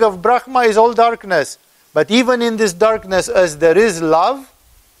 The egg of Brahma is all darkness. But even in this darkness, as there is love,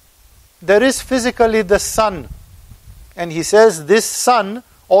 there is physically the sun. And he says this sun,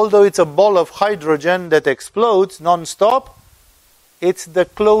 although it's a ball of hydrogen that explodes non-stop, it's the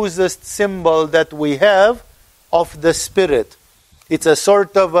closest symbol that we have of the spirit. It's a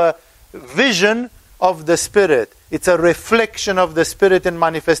sort of a vision of the spirit. It's a reflection of the Spirit in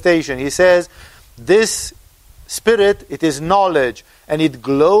manifestation. He says, this Spirit, it is knowledge, and it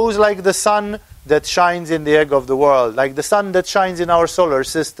glows like the sun that shines in the egg of the world, like the sun that shines in our solar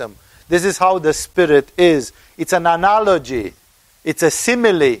system. This is how the Spirit is. It's an analogy. It's a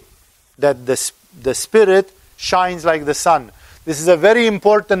simile that the Spirit shines like the sun. This is a very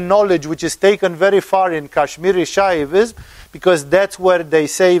important knowledge which is taken very far in Kashmiri Shaivism, because that's where they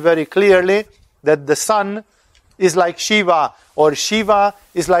say very clearly that the sun is like Shiva, or Shiva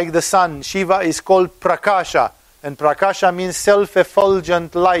is like the sun. Shiva is called Prakasha, and Prakasha means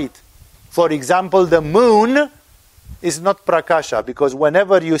self-effulgent light. For example, the moon is not Prakasha, because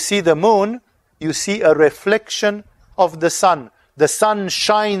whenever you see the moon, you see a reflection of the sun. The sun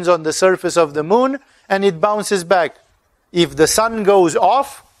shines on the surface of the moon and it bounces back. If the sun goes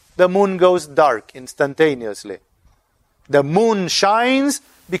off, the moon goes dark instantaneously. The moon shines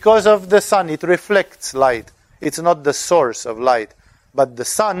because of the sun. It reflects light. It's not the source of light. But the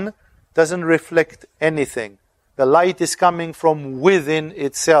sun doesn't reflect anything. The light is coming from within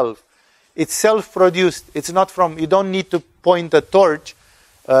itself. It's self-produced. It's not from, you don't need to point a torch,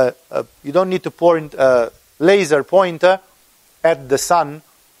 you don't need to point a laser pointer at the sun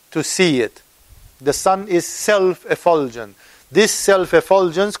to see it. The sun is self-effulgent. This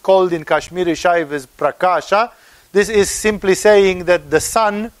self-effulgence, called in Kashmiri Shaivism Prakasha, this is simply saying that the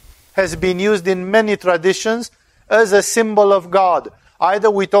sun has been used in many traditions as a symbol of God.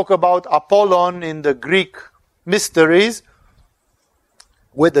 Either we talk about Apollon in the Greek mysteries,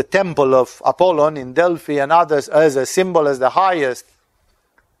 with the temple of Apollon in Delphi and others as a symbol, as the highest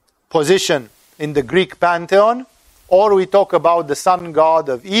position in the Greek pantheon, or we talk about the sun god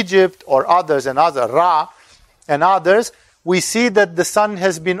of Egypt or others and other, Ra and others, we see that the sun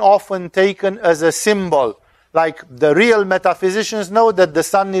has been often taken as a symbol. Like the real metaphysicians know that the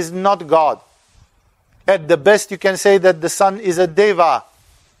sun is not God. At the best you can say that the sun is a deva,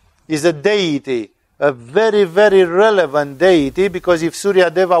 is a deity, a very, very relevant deity, because if Surya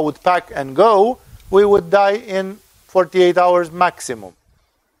Deva would pack and go, we would die in 48 hours maximum.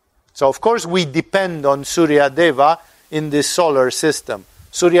 So of course we depend on Surya Deva in this solar system.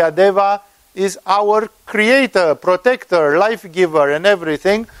 Surya Deva is our creator, protector, life giver and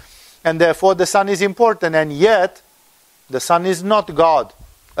everything, and therefore the sun is important. And yet the sun is not God.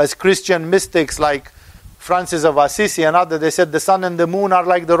 As Christian mystics like Francis of Assisi and others, they said the sun and the moon are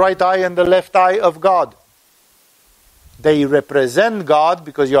like the right eye and the left eye of God. They represent God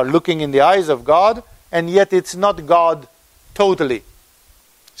because you are looking in the eyes of God, and yet it's not God totally.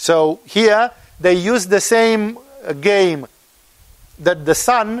 So here they use the same game, that the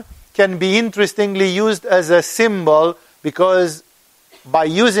sun can be interestingly used as a symbol, because by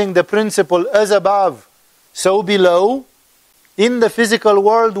using the principle as above, so below, in the physical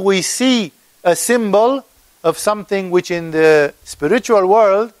world we see a symbol of something which in the spiritual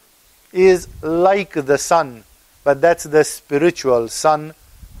world is like the sun. But that's the spiritual sun,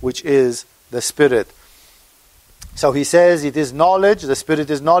 which is the Spirit. So he says it is knowledge, the Spirit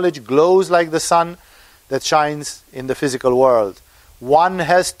is knowledge, glows like the sun that shines in the physical world. One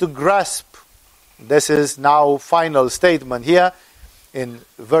has to grasp, this is now final statement here in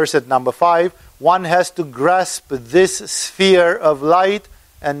verse number 5, one has to grasp this sphere of light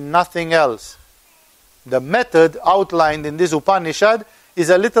and nothing else. The method outlined in this Upanishad is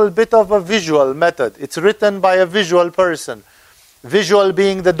a little bit of a visual method. It's written by a visual person. Visual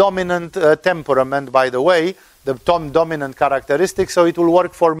being the dominant temperament, by the way, the dominant characteristic, so it will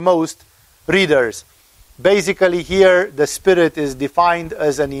work for most readers. Basically here the Spirit is defined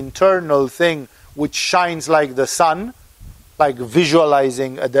as an internal thing which shines like the sun, like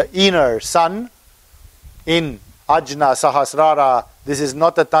visualizing the inner sun. In Ajna Sahasrara, this is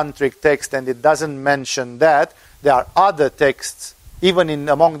not a tantric text and it doesn't mention that. There are other texts, even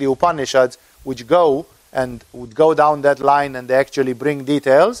among the Upanishads, which go and would go down that line and they actually bring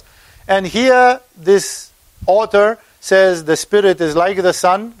details. And here this author says the Spirit is like the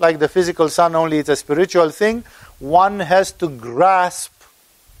sun, like the physical sun, only it's a spiritual thing. One has to grasp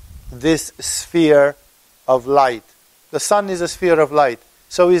this sphere of light. The sun is a sphere of light,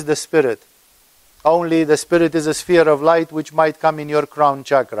 so is the Spirit. Only the Spirit is a sphere of light which might come in your crown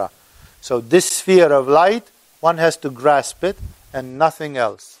chakra. So this sphere of light, one has to grasp it and nothing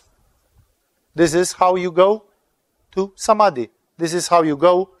else. This is how you go to samadhi. This is how you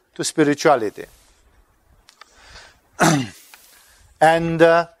go to spirituality. And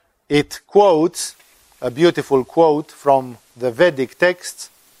it quotes a beautiful quote from the Vedic texts,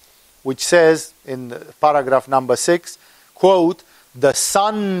 which says in paragraph number 6, quote, "The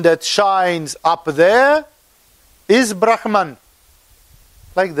sun that shines up there is Brahman."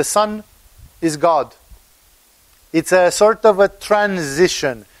 Like the sun is God. It's a sort of a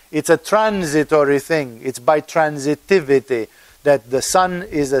transition. It's a transitory thing. It's by transitivity that the sun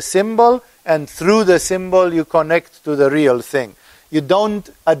is a symbol, and through the symbol you connect to the real thing. You don't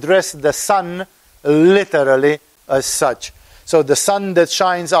address the sun literally as such. So the sun that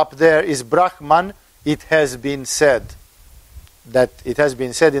shines up there is Brahman. It has been said. That it has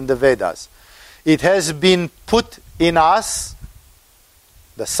been said in the Vedas. It has been put in us,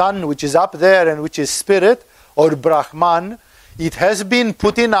 the sun which is up there and which is spirit, or Brahman. It has been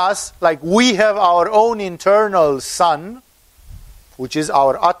put in us, like we have our own internal sun, which is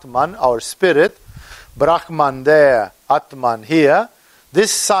our Atman, our spirit. Brahman there, Atman here.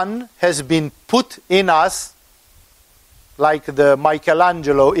 This sun has been put in us, like the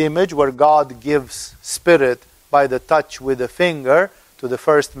Michelangelo image where God gives spirit by the touch with the finger to the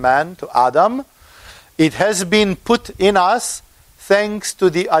first man, to Adam. It has been put in us thanks to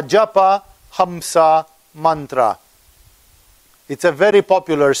the Ajapa Hamsa mantra. It's a very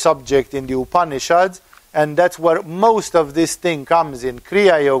popular subject in the Upanishads, and that's where most of this thing comes in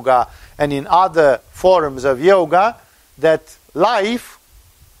Kriya Yoga and in other forms of yoga, that life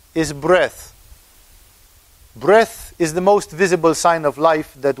is breath. Breath is the most visible sign of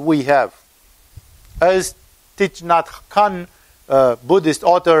life that we have. As Thich Nhat Hanh, Buddhist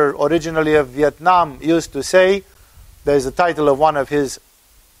author originally of Vietnam, used to say, there's a title of one of his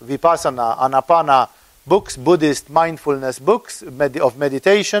Vipassana, Anapana books, Buddhist mindfulness books of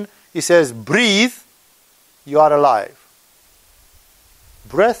meditation. He says, breathe, you are alive.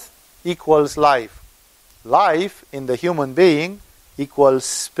 Breath equals life. Life in the human being equals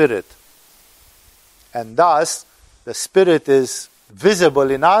spirit. And thus, the spirit is visible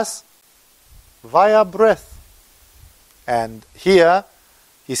in us via breath. And here,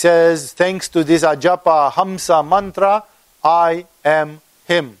 he says, thanks to this Ajapa Hamsa mantra, I am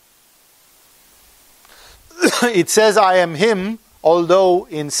him. It says I am him, although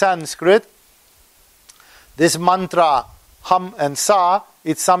in Sanskrit, this mantra, Ham and Sa,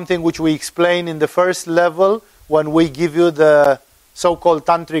 it's something which we explain in the first level when we give you the so-called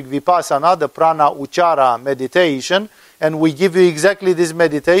Tantric Vipassana, the Prana Uchara meditation, and we give you exactly this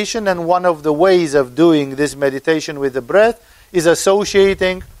meditation, and one of the ways of doing this meditation with the breath is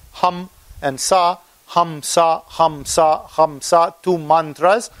associating Ham and Sa, Ham Sa, Ham Sa, Ham Sa, two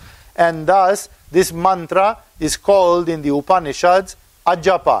mantras, and thus this mantra is called in the Upanishads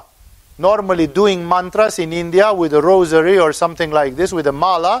Ajapa. Normally doing mantras in India with a rosary or something like this, with a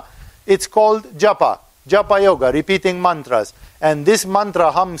mala, it's called japa. Japa yoga, repeating mantras. And this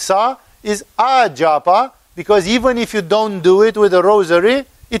mantra Hamsa is ajapa, because even if you don't do it with a rosary,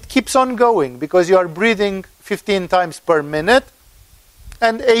 it keeps on going, because you are breathing 15 times per minute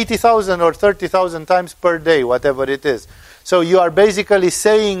and 80,000 or 30,000 times per day, whatever it is. So you are basically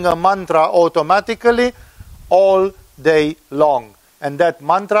saying a mantra automatically all day long. And that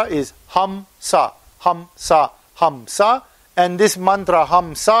mantra is Hamsa, Hamsa, Hamsa. And this mantra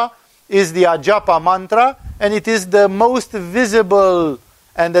Hamsa is the Ajapa mantra, and it is the most visible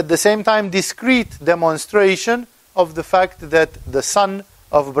and at the same time discrete demonstration of the fact that the Son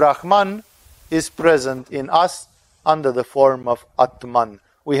of Brahman is present in us under the form of Atman.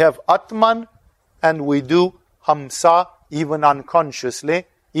 We have Atman and we do Hamsa even unconsciously,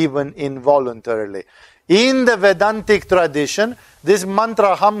 even involuntarily. In the Vedantic tradition, this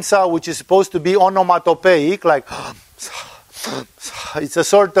mantra Hamsa, which is supposed to be onomatopoeic, like it's a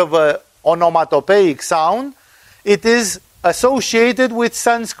sort of a onomatopoeic sound, it is associated with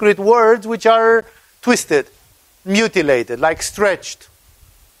Sanskrit words which are twisted, mutilated, like stretched.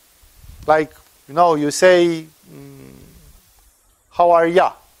 Like, you say, how are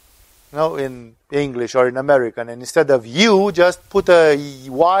ya? In English or in American, and instead of you, just put a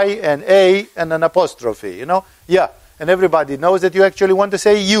Y and A and an apostrophe, yeah. And everybody knows that you actually want to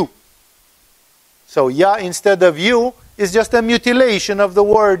say you. So ya instead of you is just a mutilation of the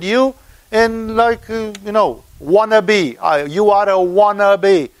word you, and like, wannabe. You are a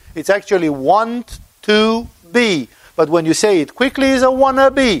wannabe. It's actually want to be. But when you say it quickly, it's a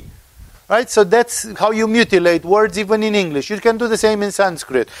wannabe. Right? So that's how you mutilate words even in English. You can do the same in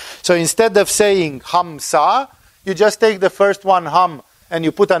Sanskrit. So instead of saying Hamsa, you just take the first one Ham and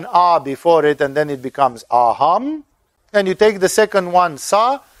you put an A before it, and then it becomes Aham. And you take the second one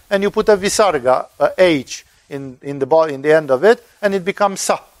Sa and you put a Visarga, a H in the end of it, and it becomes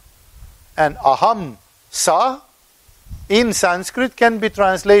Sa. And Aham Sa in Sanskrit can be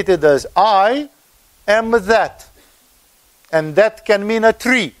translated as I am that. And that can mean a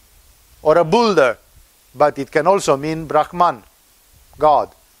tree or a boulder, but it can also mean Brahman, God.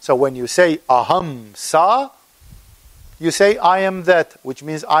 So when you say Aham Sa, you say I am that, which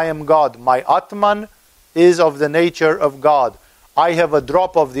means I am God. My Atman is of the nature of God. I have a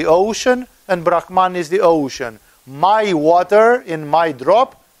drop of the ocean, and Brahman is the ocean. My water in my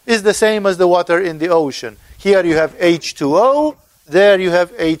drop is the same as the water in the ocean. Here you have H2O, there you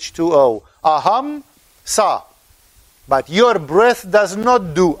have H2O. Aham, sa. But your breath does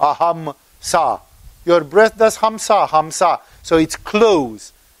not do aham, sa. Your breath does hamsa, hamsa. So it's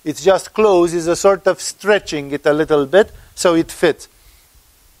close. It's just close, is a sort of stretching it a little bit so it fits.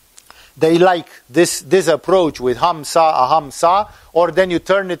 They like this approach with hamsa, aham, sa, or then you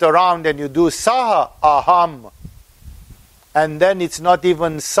turn it around and you do saha, aham. And then it's not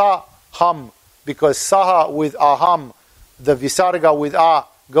even sa, ham, because saha with aham, the visarga with a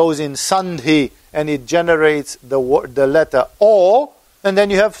goes in sandhi, and it generates the letter o, and then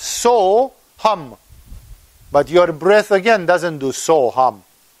you have so, ham. But your breath again doesn't do so, ham.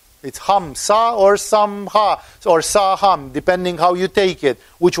 It's ham, sa, or sam, ha, or sa, ham, depending how you take it.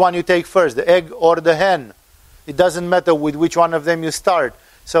 Which one you take first, the egg or the hen. It doesn't matter with which one of them you start.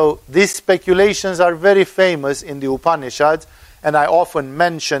 So these speculations are very famous in the Upanishads, and I often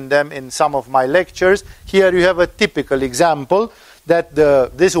mention them in some of my lectures. Here you have a typical example that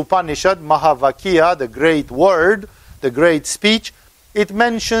this Upanishad, Mahavakya, the great word, the great speech, it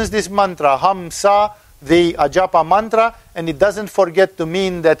mentions this mantra, Hamsa, the Ajapa mantra, and it doesn't forget to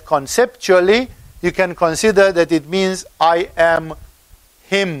mean that conceptually you can consider that it means I am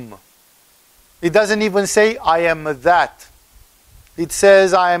him. It doesn't even say I am that. It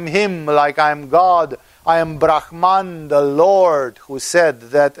says I am him, like I am God, I am Brahman, the Lord, who said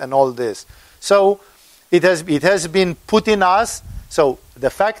that and all this. So it has been put in us. So the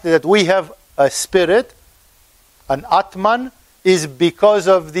fact that we have a spirit, an Atman, is because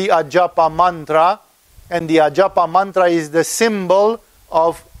of the Ajapa mantra, and the Ajapa mantra is the symbol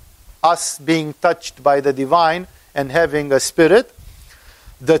of us being touched by the divine and having a spirit.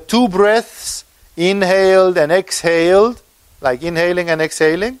 The two breaths, inhaled and exhaled, like inhaling and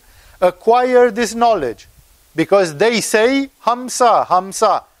exhaling, acquire this knowledge because they say hamsa,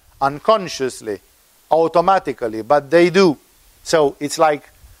 hamsa, unconsciously, automatically, but they do. So it's like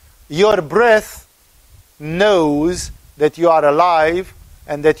your breath knows that you are alive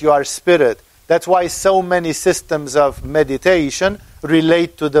and that you are spirit. That's why so many systems of meditation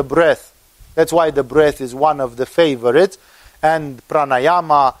relate to the breath. That's why the breath is one of the favorites, and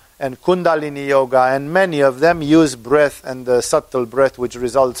pranayama and Kundalini Yoga, and many of them use breath and the subtle breath which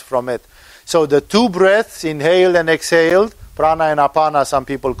results from it. So the two breaths, inhaled and exhaled, prana and apana some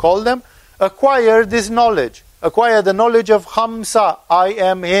people call them, acquire this knowledge. Acquire the knowledge of Hamsa, I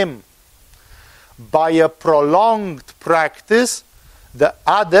am him. By a prolonged practice, the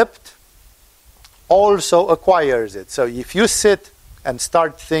adept also acquires it. So if you sit and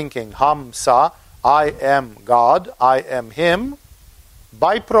start thinking Hamsa, I am God, I am him,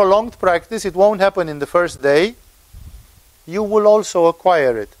 by prolonged practice, it won't happen in the first day, you will also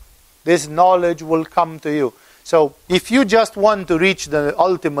acquire it. This knowledge will come to you. So if you just want to reach the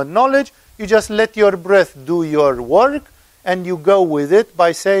ultimate knowledge, you just let your breath do your work, and you go with it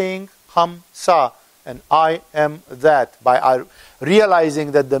by saying Hamsa, and I am that. By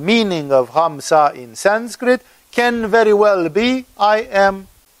realizing that the meaning of Hamsa in Sanskrit can very well be I am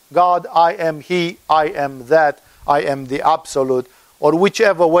God, I am He, I am that, I am the Absolute, or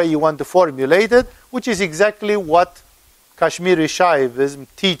whichever way you want to formulate it, which is exactly what Kashmiri Shaivism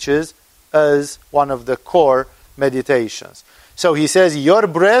teaches as one of the core meditations. So he says, your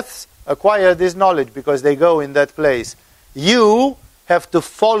breaths acquire this knowledge because they go in that place. You have to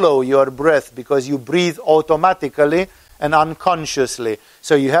follow your breath because you breathe automatically and unconsciously.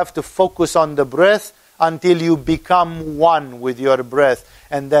 So you have to focus on the breath until you become one with your breath.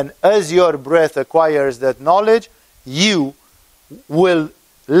 And then as your breath acquires that knowledge, you will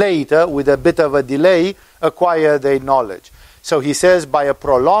later, with a bit of a delay, acquire the knowledge. So he says by a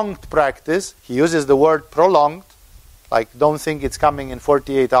prolonged practice, he uses the word prolonged, like don't think it's coming in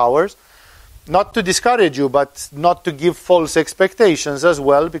 48 hours, not to discourage you, but not to give false expectations as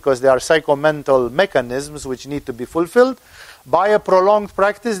well, because there are psychomental mechanisms which need to be fulfilled. By a prolonged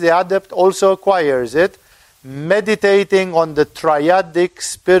practice, the adept also acquires it, meditating on the triadic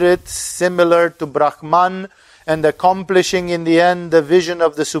spirit similar to Brahman, and accomplishing in the end the vision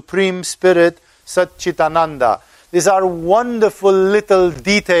of the Supreme Spirit, Satchitananda. These are wonderful little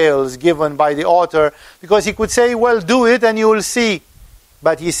details given by the author, because he could say, well, do it and you will see.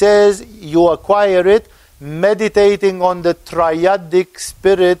 But he says, you acquire it meditating on the triadic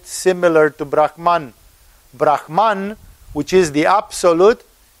spirit similar to Brahman. Brahman, which is the Absolute,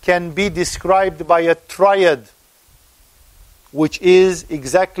 can be described by a triad, which is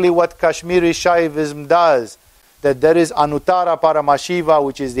exactly what Kashmiri Shaivism does. That there is Anuttara Paramashiva,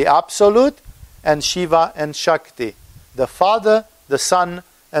 which is the Absolute, and Shiva and Shakti. The Father, the Son,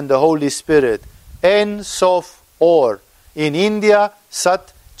 and the Holy Spirit. En Sof Or. In India,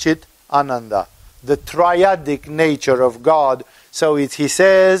 Sat Chit Ananda. The triadic nature of God. So he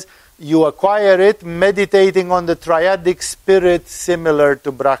says, you acquire it meditating on the triadic spirit similar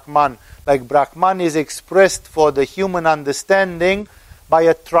to Brahman. Like Brahman is expressed for the human understanding by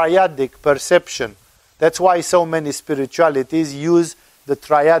a triadic perception. That's why so many spiritualities use the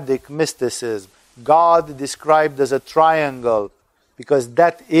triadic mysticism. God described as a triangle, because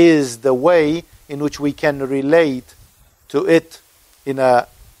that is the way in which we can relate to it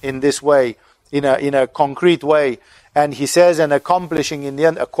in this way, in a concrete way. And he says, and accomplishing in the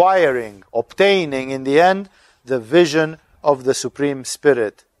end, acquiring, obtaining in the end, the vision of the Supreme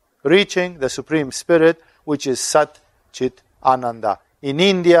Spirit. Reaching the Supreme Spirit, which is Sat Chit Ananda. In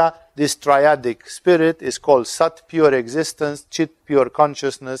India, this triadic spirit is called Sat, pure existence, Chit, pure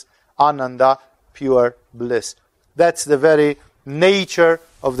consciousness, Ananda, pure bliss. That's the very nature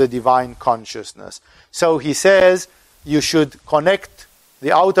of the divine consciousness. So he says, you should connect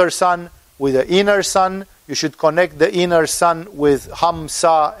the outer sun with the inner sun. You should connect the inner sun with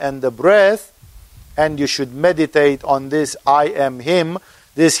Hamsa and the breath. And you should meditate on this I am Him.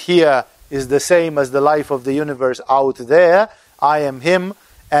 This here is the same as the life of the universe out there. I am Him.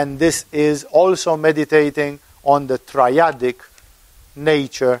 And this is also meditating on the triadic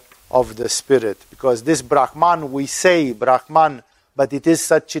nature of the Spirit. Because this Brahman, we say Brahman, but it is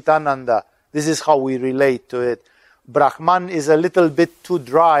Satchitananda. This is how we relate to it. Brahman is a little bit too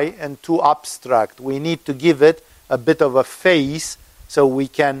dry and too abstract. We need to give it a bit of a face so we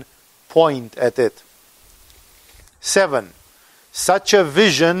can point at it. 7. Such a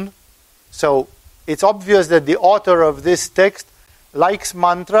vision. So it's obvious that the author of this text likes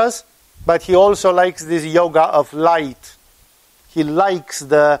mantras, but he also likes this yoga of light. He likes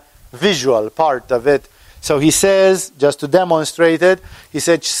the visual part of it. So he says, just to demonstrate it, he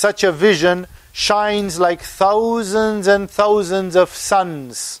said, such a vision shines like thousands and thousands of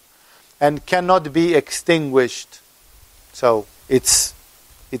suns and cannot be extinguished. So it's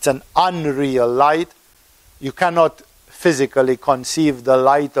an unreal light. You cannot physically conceive the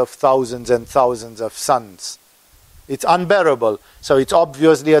light of thousands and thousands of suns. It's unbearable. So it's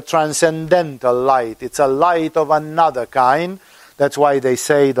obviously a transcendental light. It's a light of another kind. That's why they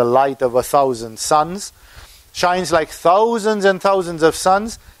say the light of 1,000 suns. Shines like thousands and thousands of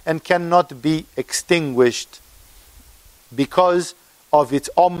suns and cannot be extinguished because of its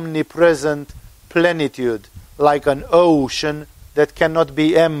omnipresent plenitude, like an ocean that cannot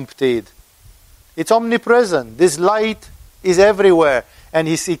be emptied. It's omnipresent. This light is everywhere, and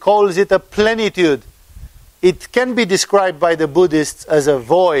he calls it a plenitude. It can be described by the Buddhists as a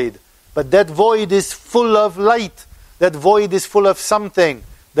void, but that void is full of light. That void is full of something,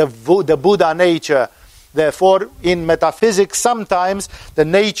 the Buddha nature. Therefore, in metaphysics, sometimes the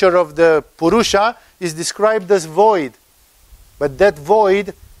nature of the Purusha is described as void. But that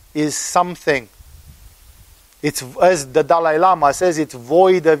void is something. It's, as the Dalai Lama says, it's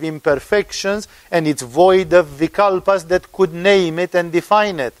void of imperfections and it's void of vikalpas that could name it and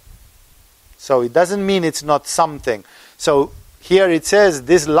define it. So it doesn't mean it's not something. So here it says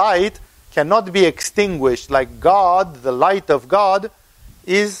this light cannot be extinguished. Like God, the light of God,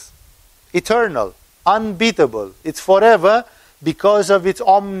 is eternal, unbeatable. It's forever because of its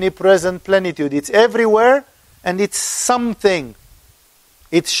omnipresent plenitude. It's everywhere and it's something.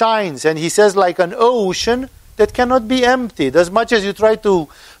 It shines, and he says, like an ocean that cannot be emptied. As much as you try to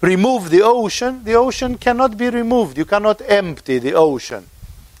remove the ocean cannot be removed. You cannot empty the ocean.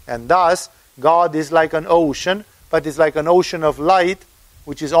 And thus, God is like an ocean, but it's like an ocean of light,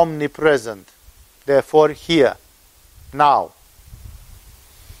 which is omnipresent. Therefore, here, now.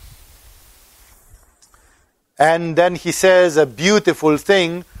 And then he says a beautiful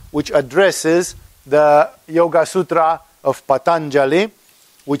thing which addresses the Yoga Sutra of Patanjali,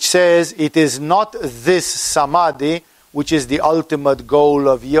 which says it is not this samadhi which is the ultimate goal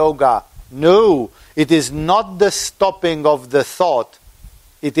of yoga. No, it is not the stopping of the thought.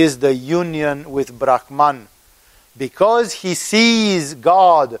 It is the union with Brahman. Because he sees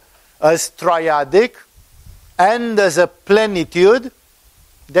God as triadic and as a plenitude,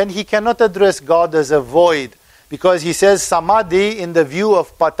 then he cannot address God as a void. Because he says samadhi, in the view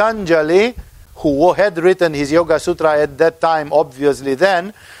of Patanjali, who had written his Yoga Sutra at that time, obviously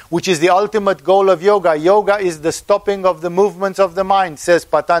then, which is the ultimate goal of yoga. Yoga is the stopping of the movements of the mind, says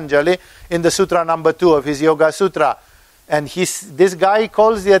Patanjali in the Sutra number 2 of his Yoga Sutra. And this guy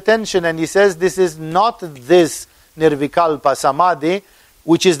calls the attention and he says this is not this Nirvikalpa Samadhi,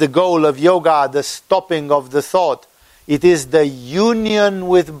 which is the goal of yoga, the stopping of the thought. It is the union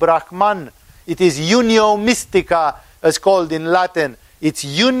with Brahman. It is unio mystica, as called in Latin. It's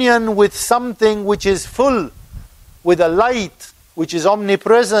union with something which is full, with a light which is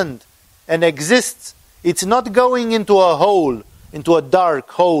omnipresent and exists. It's not going into a hole, into a dark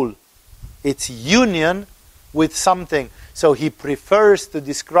hole. It's union with something. So he prefers to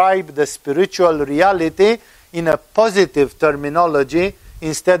describe the spiritual reality in a positive terminology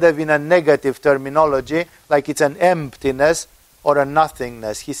instead of in a negative terminology, like it's an emptiness or a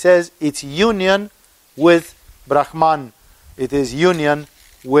nothingness. He says it's union with Brahman. It is union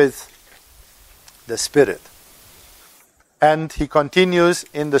with the Spirit. And he continues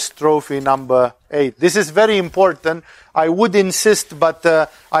in the strophe number 8. This is very important. I would insist, but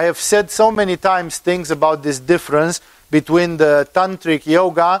I have said so many times things about this difference between the Tantric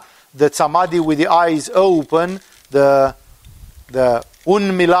Yoga, the Samadhi with the eyes open, the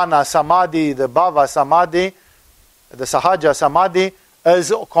Unmilana Samadhi, the Bhava Samadhi, the Sahaja Samadhi,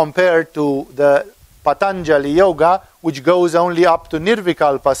 as compared to the Patanjali Yoga, which goes only up to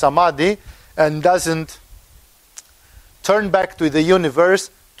Nirvikalpa Samadhi and doesn't turn back to the universe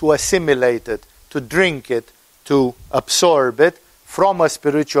to assimilate it, to drink it, to absorb it from a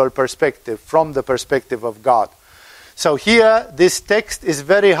spiritual perspective, from the perspective of God. So here, this text is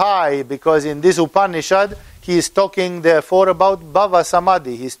very high because in this Upanishad, he is talking therefore about Bhava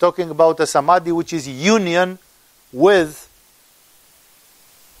Samadhi. He is talking about a Samadhi which is union with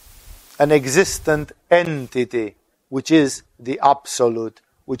an existent entity, which is the Absolute,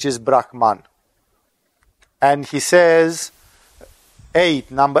 which is Brahman. And he says,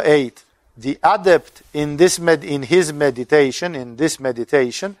 number 8, the adept in this his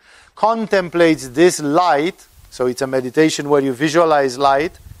meditation, contemplates this light. So it's a meditation where you visualize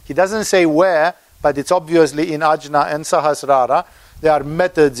light. He doesn't say where, but it's obviously in Ajna and Sahasrara. There are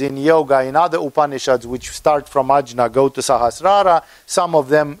methods in yoga, in other Upanishads, which start from Ajna, go to Sahasrara. Some of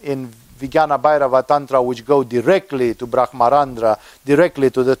them in Vijnana Bhairava Tantra, which go directly to Brahmarandra, directly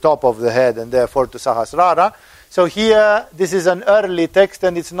to the top of the head, and therefore to Sahasrara. So here, this is an early text,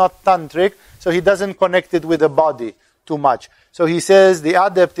 and it's not tantric, so he doesn't connect it with the body too much. So he says, the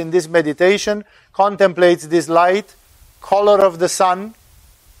adept in this meditation contemplates this light, color of the sun.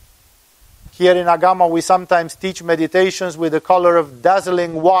 Here in Agama, we sometimes teach meditations with the color of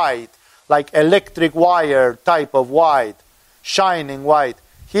dazzling white, like electric wire type of white, shining white.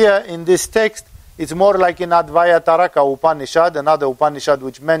 Here in this text, it's more like in Advaya Taraka Upanishad, another Upanishad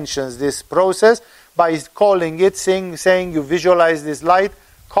which mentions this process, by calling it, saying you visualize this light,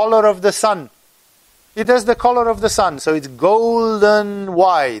 color of the sun. It has the color of the sun, so it's golden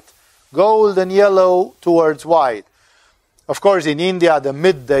white, golden yellow towards white. Of course, in India, the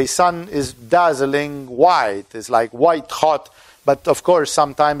midday sun is dazzling white. It's like white hot, but of course,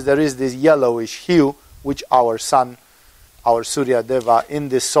 sometimes there is this yellowish hue, which our sun, our Surya Deva in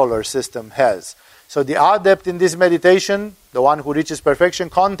this solar system has. So the adept in this meditation, the one who reaches perfection,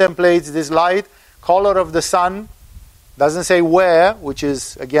 contemplates this light, color of the sun, doesn't say where, which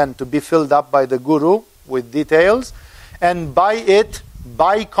is, again, to be filled up by the Guru with details, and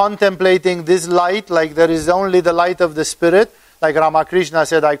by contemplating this light, like there is only the light of the Spirit, like Ramakrishna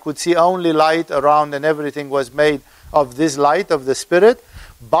said, I could see only light around and everything was made of this light of the Spirit.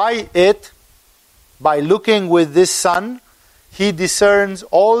 By looking with this sun, he discerns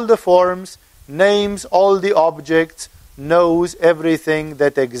all the forms, names all the objects, knows everything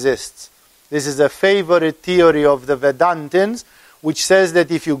that exists. This is a favorite theory of the Vedantins, which says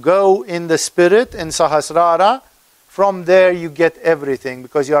that if you go in the Spirit, in Sahasrara, from there you get everything,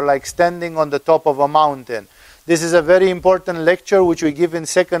 because you are like standing on the top of a mountain. This is a very important lecture which we give in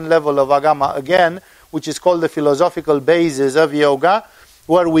second level of Agama again, which is called the philosophical basis of yoga,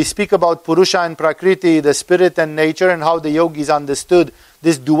 where we speak about Purusha and Prakriti, the spirit and nature, and how the yogis understood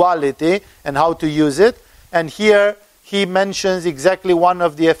this duality and how to use it. And here he mentions exactly one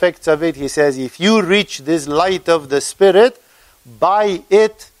of the effects of it. He says, if you reach this light of the Spirit, by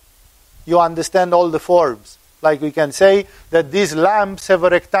it you understand all the forms. Like we can say that these lamps have a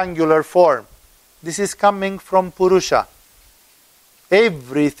rectangular form. This is coming from Purusha.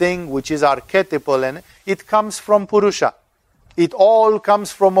 Everything which is archetypal, and it comes from Purusha. It all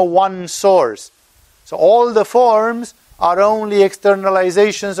comes from a one source. So all the forms are only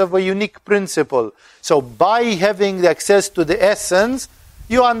externalizations of a unique principle. So by having access to the essence,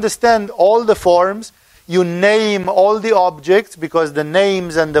 you understand all the forms, you name all the objects, because the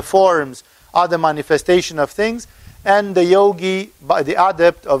names and the forms are the manifestation of things, and the yogi, the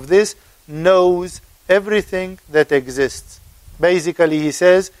adept of this, knows everything that exists. Basically, he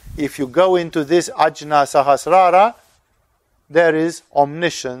says, if you go into this Ajna Sahasrara, there is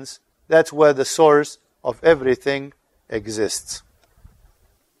omniscience. That's where the source of everything exists.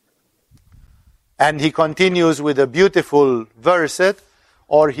 And he continues with a beautiful verset,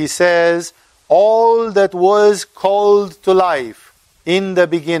 or he says, all that was called to life in the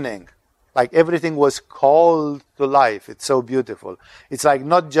beginning. Like everything was called to life. It's so beautiful. It's like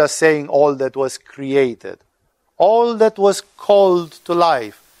not just saying all that was created. All that was called to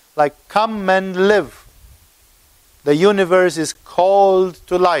life. Like come and live. The universe is called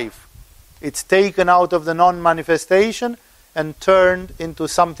to life. It's taken out of the non-manifestation and turned into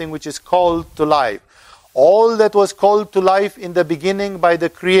something which is called to life. All that was called to life in the beginning by the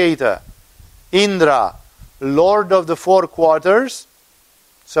Creator. Indra, Lord of the four quarters.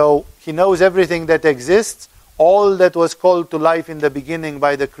 So he knows everything that exists. All that was called to life in the beginning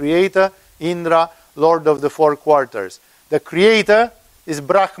by the Creator. Indra, Lord of the four quarters. The Creator is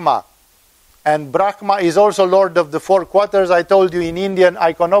Brahma. And Brahma is also Lord of the four quarters. I told you in Indian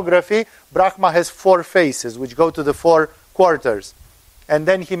iconography, Brahma has four faces which go to the four quarters. And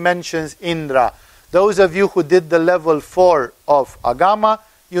then he mentions Indra. Those of you who did the level 4 of Agama,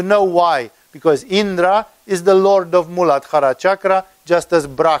 you know why. Because Indra is the Lord of Muladhara Chakra, just as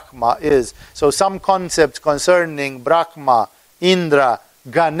Brahma is. So some concepts concerning Brahma, Indra,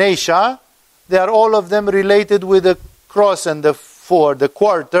 Ganesha, they are all of them related with the cross and the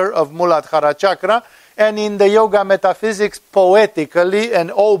quarter of Muladhara Chakra. And in the yoga metaphysics, poetically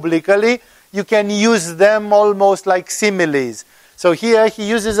and obliquely, you can use them almost like similes. So here he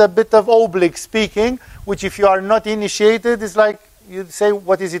uses a bit of oblique speaking, which if you are not initiated, is like you say,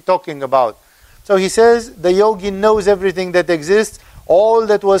 what is he talking about? So he says, the yogi knows everything that exists, all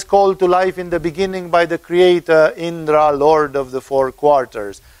that was called to life in the beginning by the Creator, Indra, Lord of the four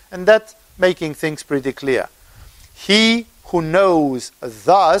quarters. And that's making things pretty clear. He who knows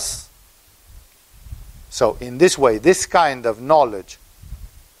thus, so in this way, this kind of knowledge,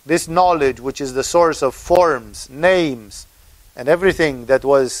 this knowledge which is the source of forms, names, and everything that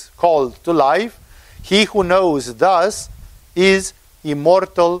was called to life, he who knows thus is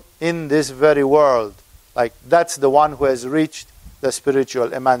immortal in this very world. Like that's the one who has reached the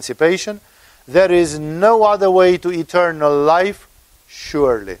spiritual emancipation. There is no other way to eternal life,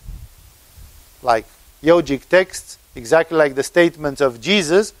 surely. Like yogic texts, exactly like the statements of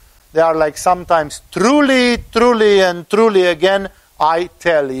Jesus, they are like sometimes truly, truly, and truly again, I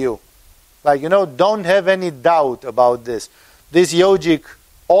tell you. Like, don't have any doubt about this. This yogic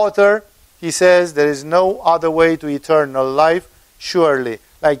author, he says, there is no other way to eternal life, surely.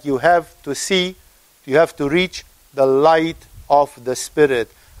 Like you have to see, you have to reach the light of the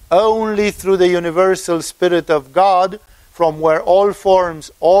Spirit. Only through the universal Spirit of God, from where all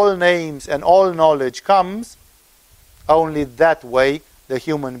forms, all names, and all knowledge comes, only that way the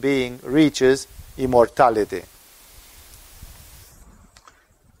human being reaches immortality.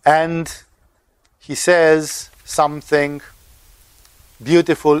 And he says something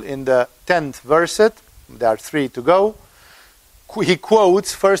beautiful in the 10th verset. There are 3 to go. He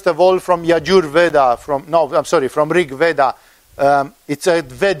quotes, first of all, from Yajurveda, from Rig Veda. It's a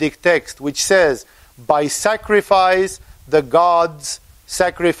Vedic text which says, by sacrifice, the gods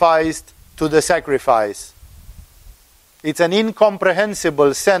sacrificed to the sacrifice. It's an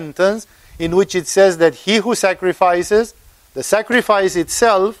incomprehensible sentence in which it says that he who sacrifices, the sacrifice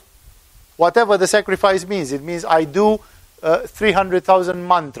itself, whatever the sacrifice means, it means I do 300,000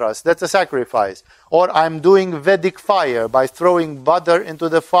 mantras, that's a sacrifice. Or I'm doing Vedic fire by throwing butter into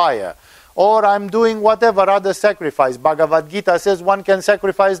the fire. Or I'm doing whatever other sacrifice. Bhagavad Gita says one can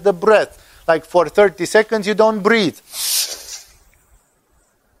sacrifice the breath. Like for 30 seconds you don't breathe.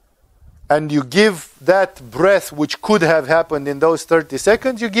 And you give that breath which could have happened in those 30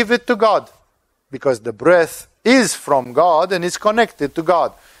 seconds, you give it to God. Because the breath is from God and is connected to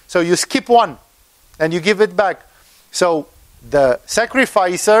God. So you skip one and you give it back. So the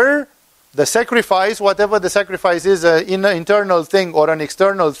sacrificer, the sacrifice, whatever the sacrifice is, an internal thing or an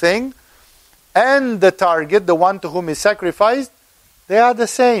external thing, and the target, the one to whom is sacrificed, they are the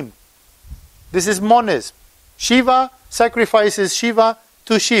same. This is monism. Shiva sacrifices Shiva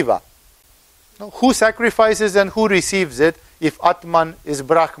to Shiva. Who sacrifices and who receives it if Atman is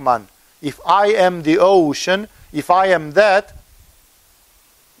Brahman? If I am the ocean, if I am that,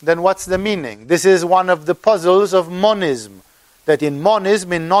 then what's the meaning? This is one of the puzzles of monism. That in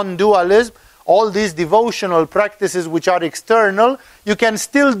monism, in non-dualism, all these devotional practices which are external, you can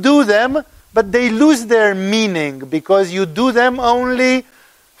still do them, but they lose their meaning because you do them only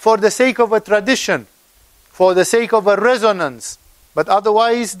for the sake of a tradition, for the sake of a resonance. But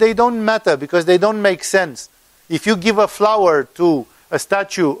otherwise they don't matter because they don't make sense. If you give a flower to a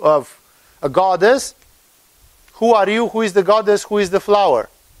statue of a goddess, who are you? Who is the goddess? Who is the flower?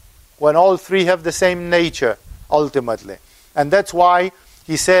 When all three have the same nature, ultimately. And that's why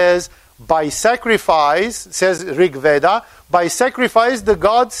he says, by sacrifice, says Rig Veda, by sacrifice the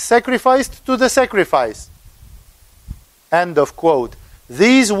gods sacrificed to the sacrifice. End of quote.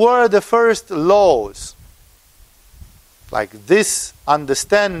 These were the first laws. Like, this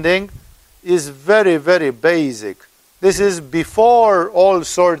understanding is very, very basic. This is before all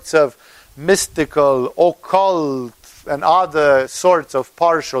sorts of mystical, occult, and other sorts of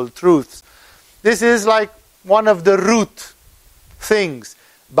partial truths. This is like one of the root things.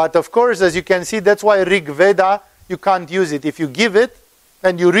 But of course, as you can see, that's why Rig Veda, you can't use it. If you give it,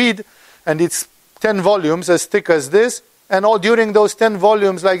 and you read, and it's 10 volumes as thick as this, and all during those 10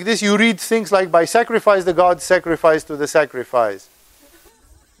 volumes like this, you read things like, by sacrifice the gods, sacrifice to the sacrifice.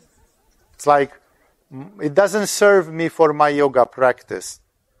 It's like, it doesn't serve me for my yoga practice.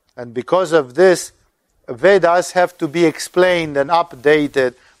 And because of this, Vedas have to be explained and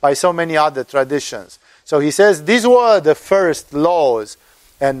updated by so many other traditions. So he says, these were the first laws,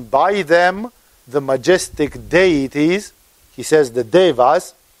 and by them, the majestic deities, he says the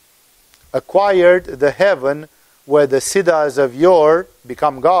devas, acquired the heaven where the siddhas of yore,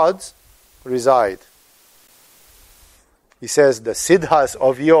 become gods, reside. He says the siddhas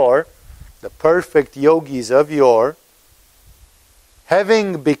of yore, the perfect yogis of yore,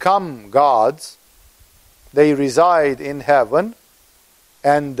 having become gods, they reside in heaven,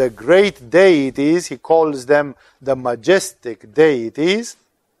 and the great deities, he calls them the majestic deities,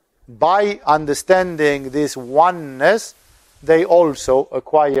 by understanding this oneness, they also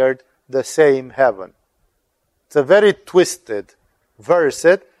acquired the same heaven. It's a very twisted verse,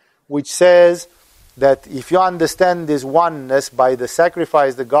 which says that if you understand this oneness by the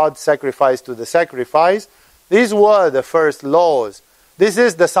sacrifice, the God sacrifice to the sacrifice, these were the first laws. This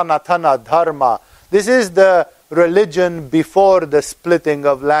is the Sanatana Dharma. This is the religion before the splitting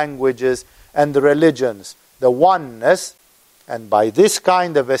of languages and the religions. The oneness, and by this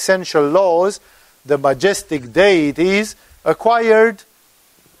kind of essential laws, the majestic deities acquired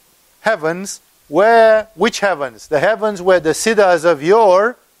heavens. Which heavens? The heavens where the siddhas of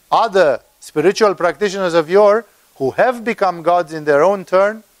yore, other spiritual practitioners of yore, who have become gods in their own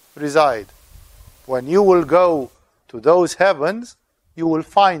turn, reside. When you will go to those heavens, you will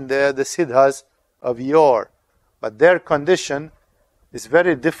find there the siddhas of yore. But their condition is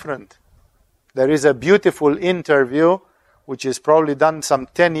very different. There is a beautiful interview, which is probably done some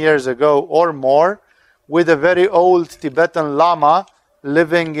 10 years ago or more, with a very old Tibetan Lama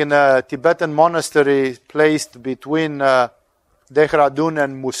living in a Tibetan monastery placed between Dehradun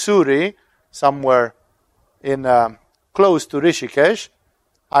and Mussoorie, somewhere in close to Rishikesh.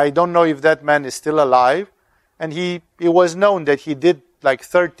 I don't know if that man is still alive. And it was known that he did like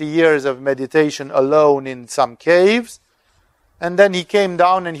 30 years of meditation alone in some caves. And then he came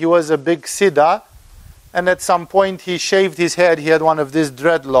down and he was a big siddha. And at some point he shaved his head. He had one of these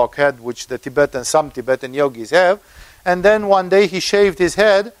dreadlock head, which some Tibetan yogis have. And then one day he shaved his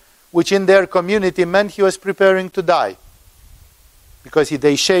head, which in their community meant he was preparing to die. Because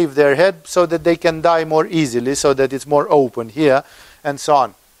they shave their head so that they can die more easily, so that it's more open here, and so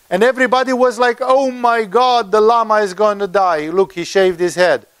on. And everybody was like, oh my God, the Lama is going to die. Look, he shaved his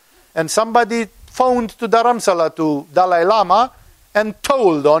head. And somebody phoned to Dharamsala, to Dalai Lama, and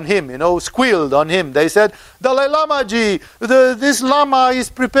told on him, squealed on him. They said, Dalai Lama ji, this Lama is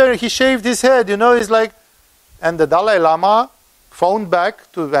preparing, he shaved his head, he's like... And the Dalai Lama phoned back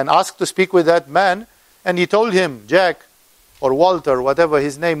and asked to speak with that man, and he told him, Jack, or Walter, whatever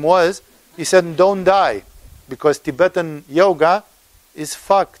his name was, he said, don't die, because Tibetan yoga is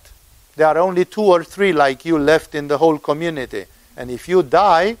fucked. There are only 2 or 3 like you left in the whole community. And if you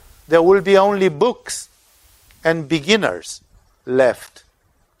die, there will be only books and beginners left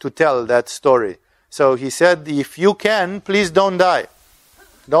to tell that story. So he said, if you can, please don't die.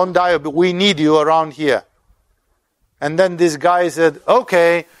 Don't die, we need you around here. And then this guy said,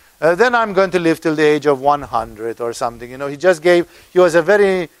 okay, then I'm going to live till the age of 100 or something. He was a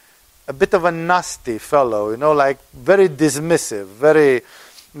bit of a nasty fellow, like very dismissive, very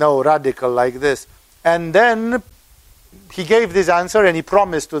radical like this. And then he gave this answer and he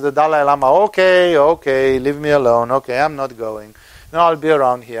promised to the Dalai Lama, okay, leave me alone, okay, I'm not going. I'll be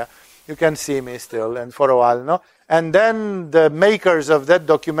around here. You can see me still, and for a while, And then the makers of that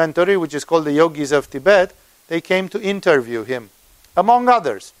documentary, which is called The Yogis of Tibet, they came to interview him, among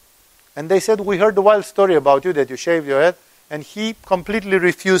others. And they said, we heard a wild story about you, that you shaved your head. And he completely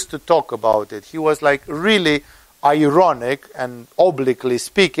refused to talk about it. He was like really ironic and obliquely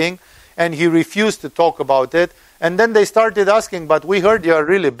speaking, and he refused to talk about it. And then they started asking, but we heard you are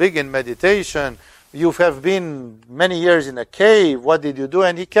really big in meditation. you have been many years in a cave, what did you do?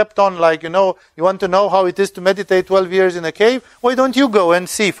 And he kept on like, you want to know how it is to meditate 12 years in a cave? Why don't you go and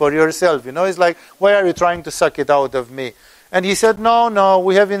see for yourself? It's like, why are you trying to suck it out of me? And he said, no,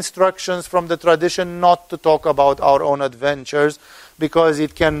 we have instructions from the tradition not to talk about our own adventures because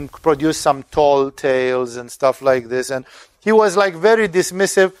it can produce some tall tales and stuff like this. And he was like very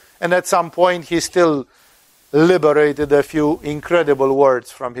dismissive, and at some point he still liberated a few incredible words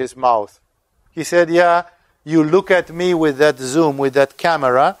from his mouth. He said, yeah, you look at me with that zoom, with that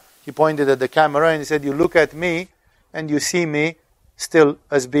camera. He pointed at the camera and he said, you look at me and you see me still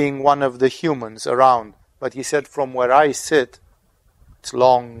as being one of the humans around. But he said, from where I sit, it's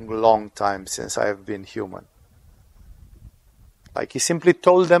long time since I have been human. Like he simply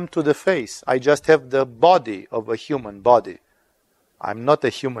told them to the face, I just have the body of a human body. I'm not a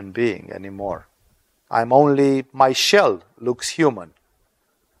human being anymore. My shell looks human.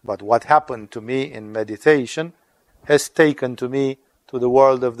 But what happened to me in meditation has taken to me to the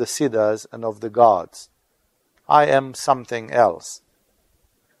world of the Siddhas and of the gods. I am something else.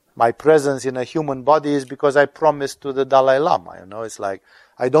 My presence in a human body is because I promised to the Dalai Lama. It's like,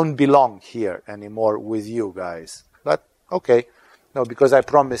 I don't belong here anymore with you guys. But, okay. No, because I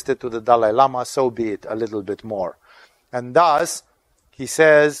promised it to the Dalai Lama, so be it, a little bit more. And thus, he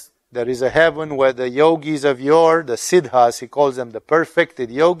says, there is a heaven where the yogis of yore, the siddhas, he calls them the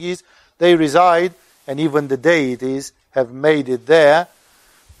perfected yogis, they reside, and even the deities have made it there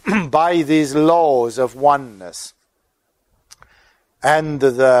by these laws of oneness. And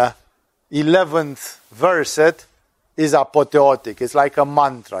the 11th verset is apotheotic. It's like a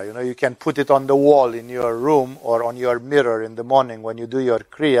mantra. You can put it on the wall in your room or on your mirror in the morning when you do your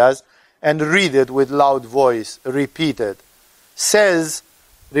kriyas and read it with loud voice, repeat it. Says,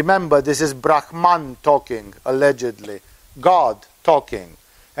 remember, this is Brahman talking, allegedly. God talking.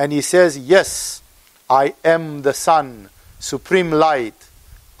 And he says, yes, I am the sun, supreme light.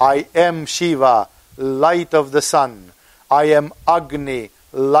 I am Shiva, light of the sun. I am Agni,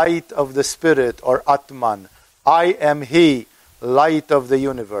 light of the spirit or Atman. I am He, light of the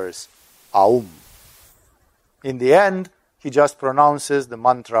universe. Aum. In the end, he just pronounces the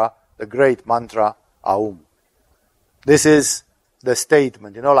mantra, the great mantra, Aum. This is the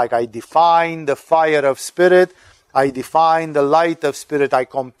statement, like I define the fire of spirit, I define the light of spirit, I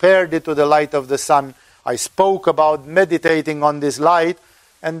compared it to the light of the sun, I spoke about meditating on this light,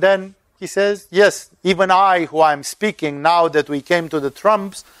 and then he says, yes, even I, who I am speaking now that we came to the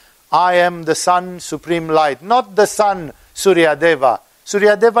trumps, I am the sun, supreme light, not the sun, Suryadeva.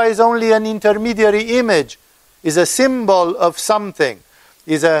 Suryadeva is only an intermediary image, is a symbol of something,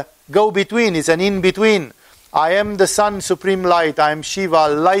 is a go-between, is an in-between. I am the sun, supreme light. I am Shiva,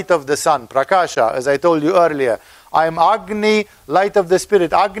 light of the sun, Prakasha, as I told you earlier. I am Agni, light of the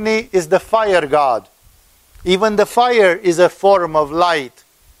spirit. Agni is the fire god. Even the fire is a form of light.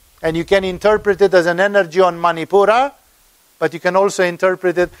 And you can interpret it as an energy on Manipura, but you can also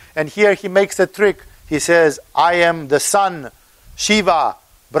interpret it, and here he makes a trick. He says, I am the sun, Shiva,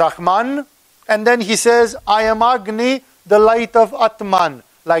 Brahman, and then he says, I am Agni, the light of Atman.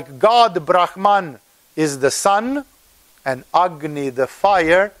 Like God, Brahman, is the sun, and Agni, the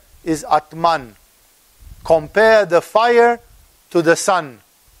fire, is Atman. Compare the fire to the sun.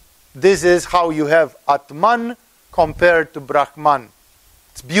 This is how you have Atman compared to Brahman.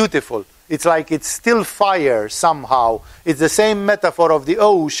 It's beautiful. It's like it's still fire somehow. It's the same metaphor of the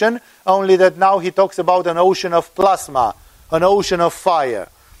ocean, only that now he talks about an ocean of plasma, an ocean of fire.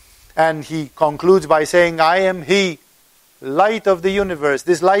 And he concludes by saying, I am He, light of the universe.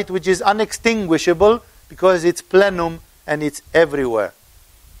 This light which is unextinguishable because it's plenum and it's everywhere.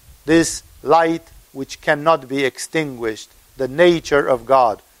 This light which cannot be extinguished, the nature of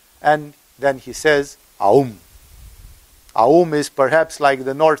God. And then he says, Aum. Aum is perhaps like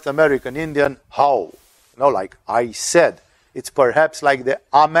the North American Indian, how? Like I said. It's perhaps like the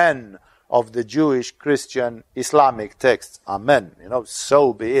Amen of the Jewish, Christian, Islamic texts. Amen.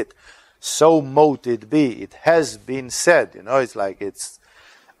 So be it. So mote it be. It has been said. It's like it's...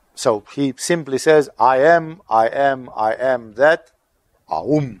 So he simply says, I am that.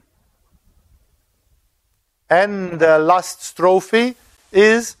 Aum. And the last strophe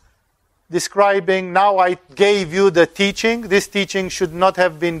is describing, now I gave you the teaching. This teaching should not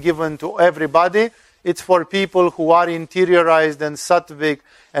have been given to everybody. It's for people who are interiorized and sattvic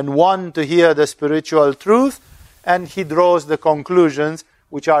and want to hear the spiritual truth. And he draws the conclusions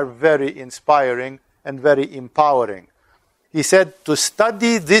which are very inspiring and very empowering. He said to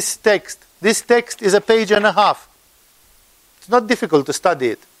study this text. This text is a page and a half. It's not difficult to study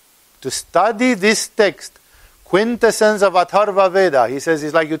it. To study this text, quintessence of Atharva Veda. He says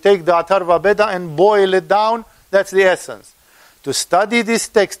it's like you take the Atharva Veda and boil it down. That's the essence. To study this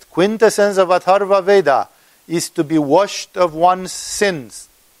text, quintessence of Atharva Veda, is to be washed of one's sins.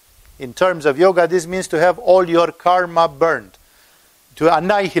 In terms of yoga, this means to have all your karma burned, to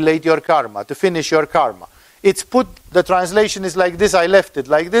annihilate your karma, to finish your karma. The translation is like this, I left it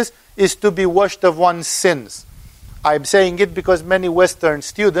like this, is to be washed of one's sins. I'm saying it because many Western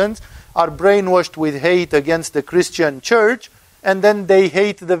students are brainwashed with hate against the Christian church, and then they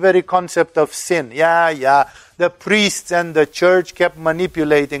hate the very concept of sin. The priests and the church kept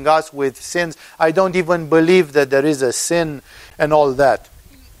manipulating us with sins. I don't even believe that there is a sin and all that.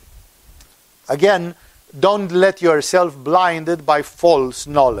 Again, don't let yourself blinded by false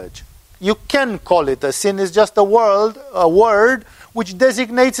knowledge. You can call it a sin. It's just a word which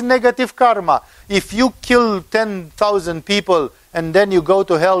designates negative karma. If you kill 10,000 people and then you go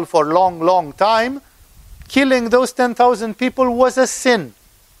to hell for a long, long time, killing those 10,000 people was a sin.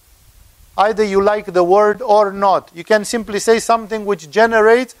 Either you like the word or not. You can simply say something which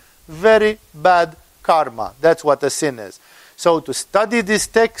generates very bad karma. That's what a sin is. So to study this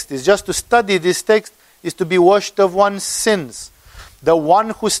text is just to study this text is to be washed of one's sins. The one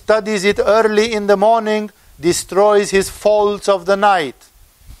who studies it early in the morning destroys his faults of the night.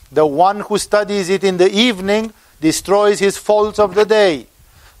 The one who studies it in the evening destroys his faults of the day.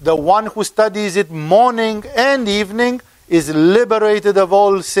 The one who studies it morning and evening is liberated of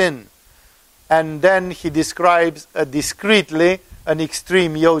all sin. And then he describes discreetly an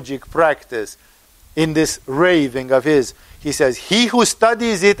extreme yogic practice in this raving of his. He says, he who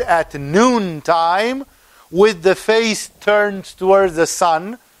studies it at noontime with the face turned towards the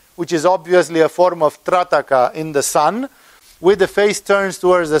sun, which is obviously a form of trataka in the sun, with the face turned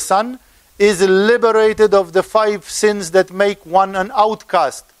towards the sun, is liberated of the 5 sins that make one an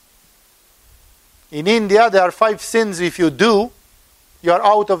outcast. In India, there are 5 sins if you do, you are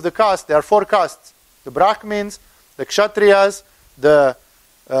out of the caste. There are 4 castes. The Brahmins, the Kshatriyas, the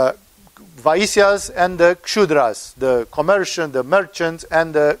Vaisyas, and the Kshudras. The merchants,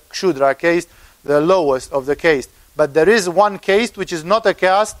 and the Kshudra caste, the lowest of the caste. But there is one caste which is not a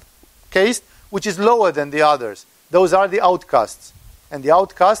caste, which is lower than the others. Those are the outcasts. And the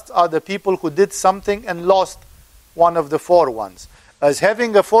outcasts are the people who did something and lost one of the 4 ones. As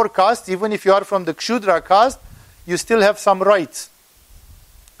having a 4 caste, even if you are from the Kshudra caste, you still have some rights.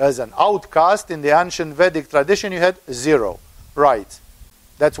 As an outcast in the ancient Vedic tradition, you had 0 rights.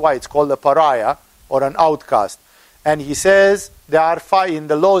 That's why it's called a pariah or an outcast. And he says there are 5 in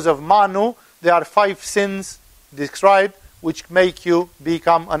the laws of Manu. There are 5 sins described which make you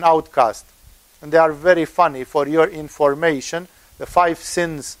become an outcast. And they are very funny for your information. The 5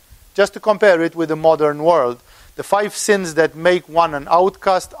 sins, just to compare it with the modern world, the 5 sins that make one an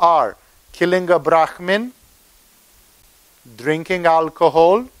outcast are killing a Brahmin, drinking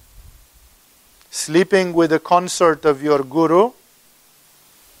alcohol, sleeping with a consort of your guru,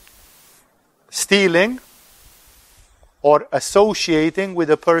 stealing, or associating with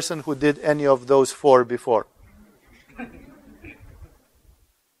a person who did any of those 4 before.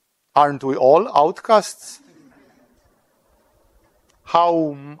 Aren't we all outcasts?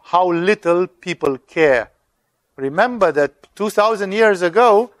 How little people care. Remember that 2,000 years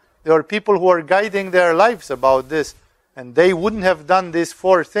ago, there were people who were guiding their lives about this, and they wouldn't have done these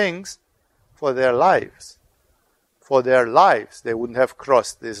 4 things for their lives. For their lives, they wouldn't have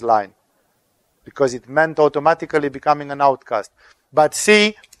crossed this line, because it meant automatically becoming an outcast. But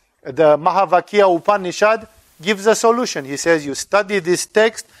see, the Mahavakya Upanishad gives a solution. He says you study this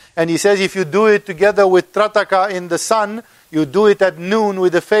text, and he says if you do it together with Trataka in the sun, you do it at noon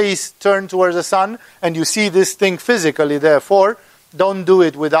with the face turned towards the sun, and you see this thing physically, therefore, don't do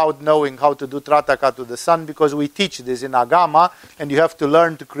it without knowing how to do Trataka to the sun, because we teach this in Agama, and you have to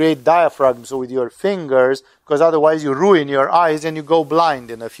learn to create diaphragms with your fingers, because otherwise you ruin your eyes and you go blind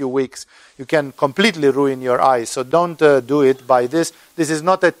in a few weeks. You can completely ruin your eyes. So don't do it by this. This is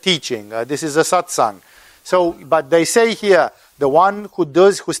not a teaching. This is a satsang. So, but they say here, the one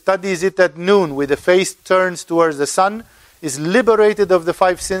who studies it at noon with the face turns towards the sun is liberated of the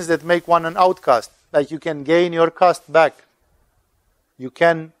 5 sins that make one an outcast. Like you can gain your caste back. You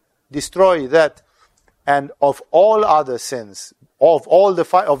can destroy that. And of all other sins, of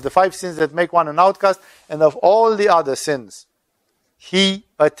the 5 sins that make one an outcast, and of all the other sins, he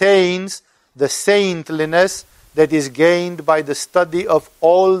attains the saintliness that is gained by the study of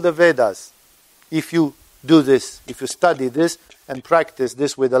all the Vedas. If you do this, if you study this and practice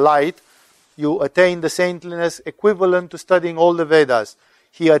this with the light, you attain the saintliness equivalent to studying all the Vedas.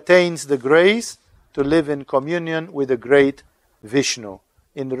 He attains the grace to live in communion with the great Vishnu.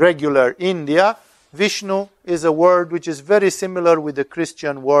 In regular India, Vishnu is a word which is very similar with the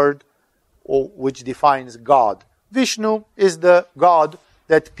Christian word which defines God. Vishnu is the God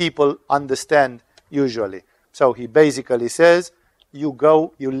that people understand usually. So he basically says, you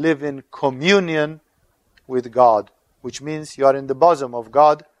live in communion with God, which means you are in the bosom of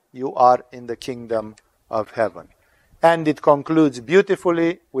God, you are in the kingdom of heaven. And it concludes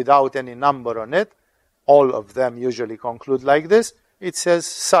beautifully without any number on it. All of them usually conclude like this. It says,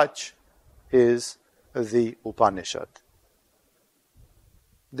 such is the Upanishad.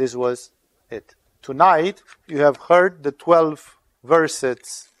 This was it. Tonight, you have heard the 12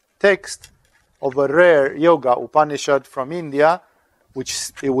 verses text of a rare Yoga Upanishad from India,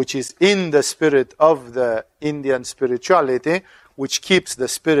 which is in the spirit of the Indian spirituality, which keeps the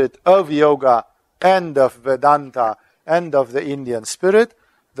spirit of yoga and of Vedanta and of the Indian spirit,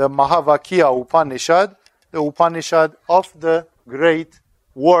 the Mahavakya Upanishad, the Upanishad of the great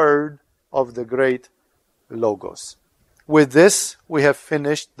word of the great Logos. With this, we have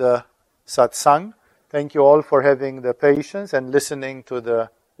finished the satsang. Thank you all for having the patience and listening to the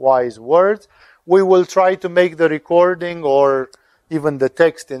wise words. We will try to make the recording or even the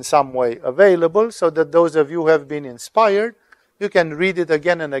text in some way available so that those of you who have been inspired, you can read it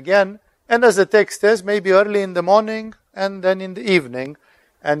again and again. And as the text says, maybe early in the morning and then in the evening.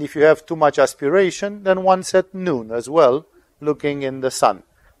 And if you have too much aspiration, then once at noon as well, looking in the sun.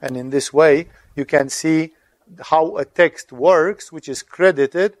 And in this way, you can see how a text works, which is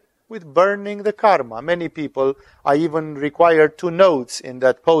credited with burning the karma. Many people, I even required 2 notes in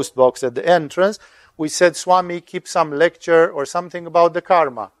that post box at the entrance. We said, Swami, keep some lecture or something about the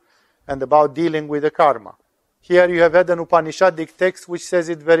karma and about dealing with the karma. Here you have had an Upanishadic text which says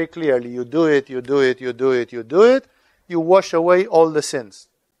it very clearly. You do it, you do it, you do it, you do it. You wash away all the sins,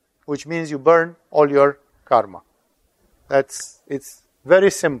 which means you burn all your karma. It's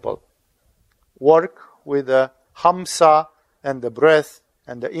very simple. Work with the hamsa and the breath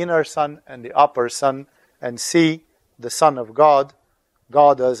and the inner sun and the upper sun and see the Son of God,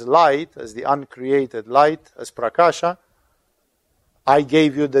 God as light, as the uncreated light, as prakasha. I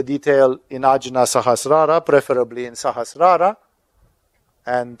gave you the detail in Ajna Sahasrara, preferably in Sahasrara,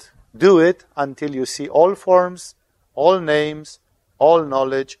 and do it until you see all forms, all names, all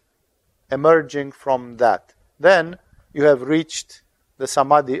knowledge emerging from that. Then you have reached the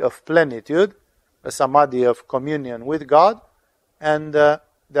samadhi of plenitude, the samadhi of communion with God, and there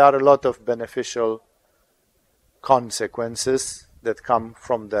are a lot of beneficial consequences that come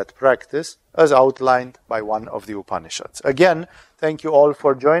from that practice, as outlined by one of the Upanishads. Again, thank you all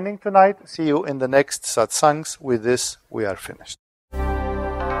for joining tonight. See you in the next satsangs. With this, we are finished.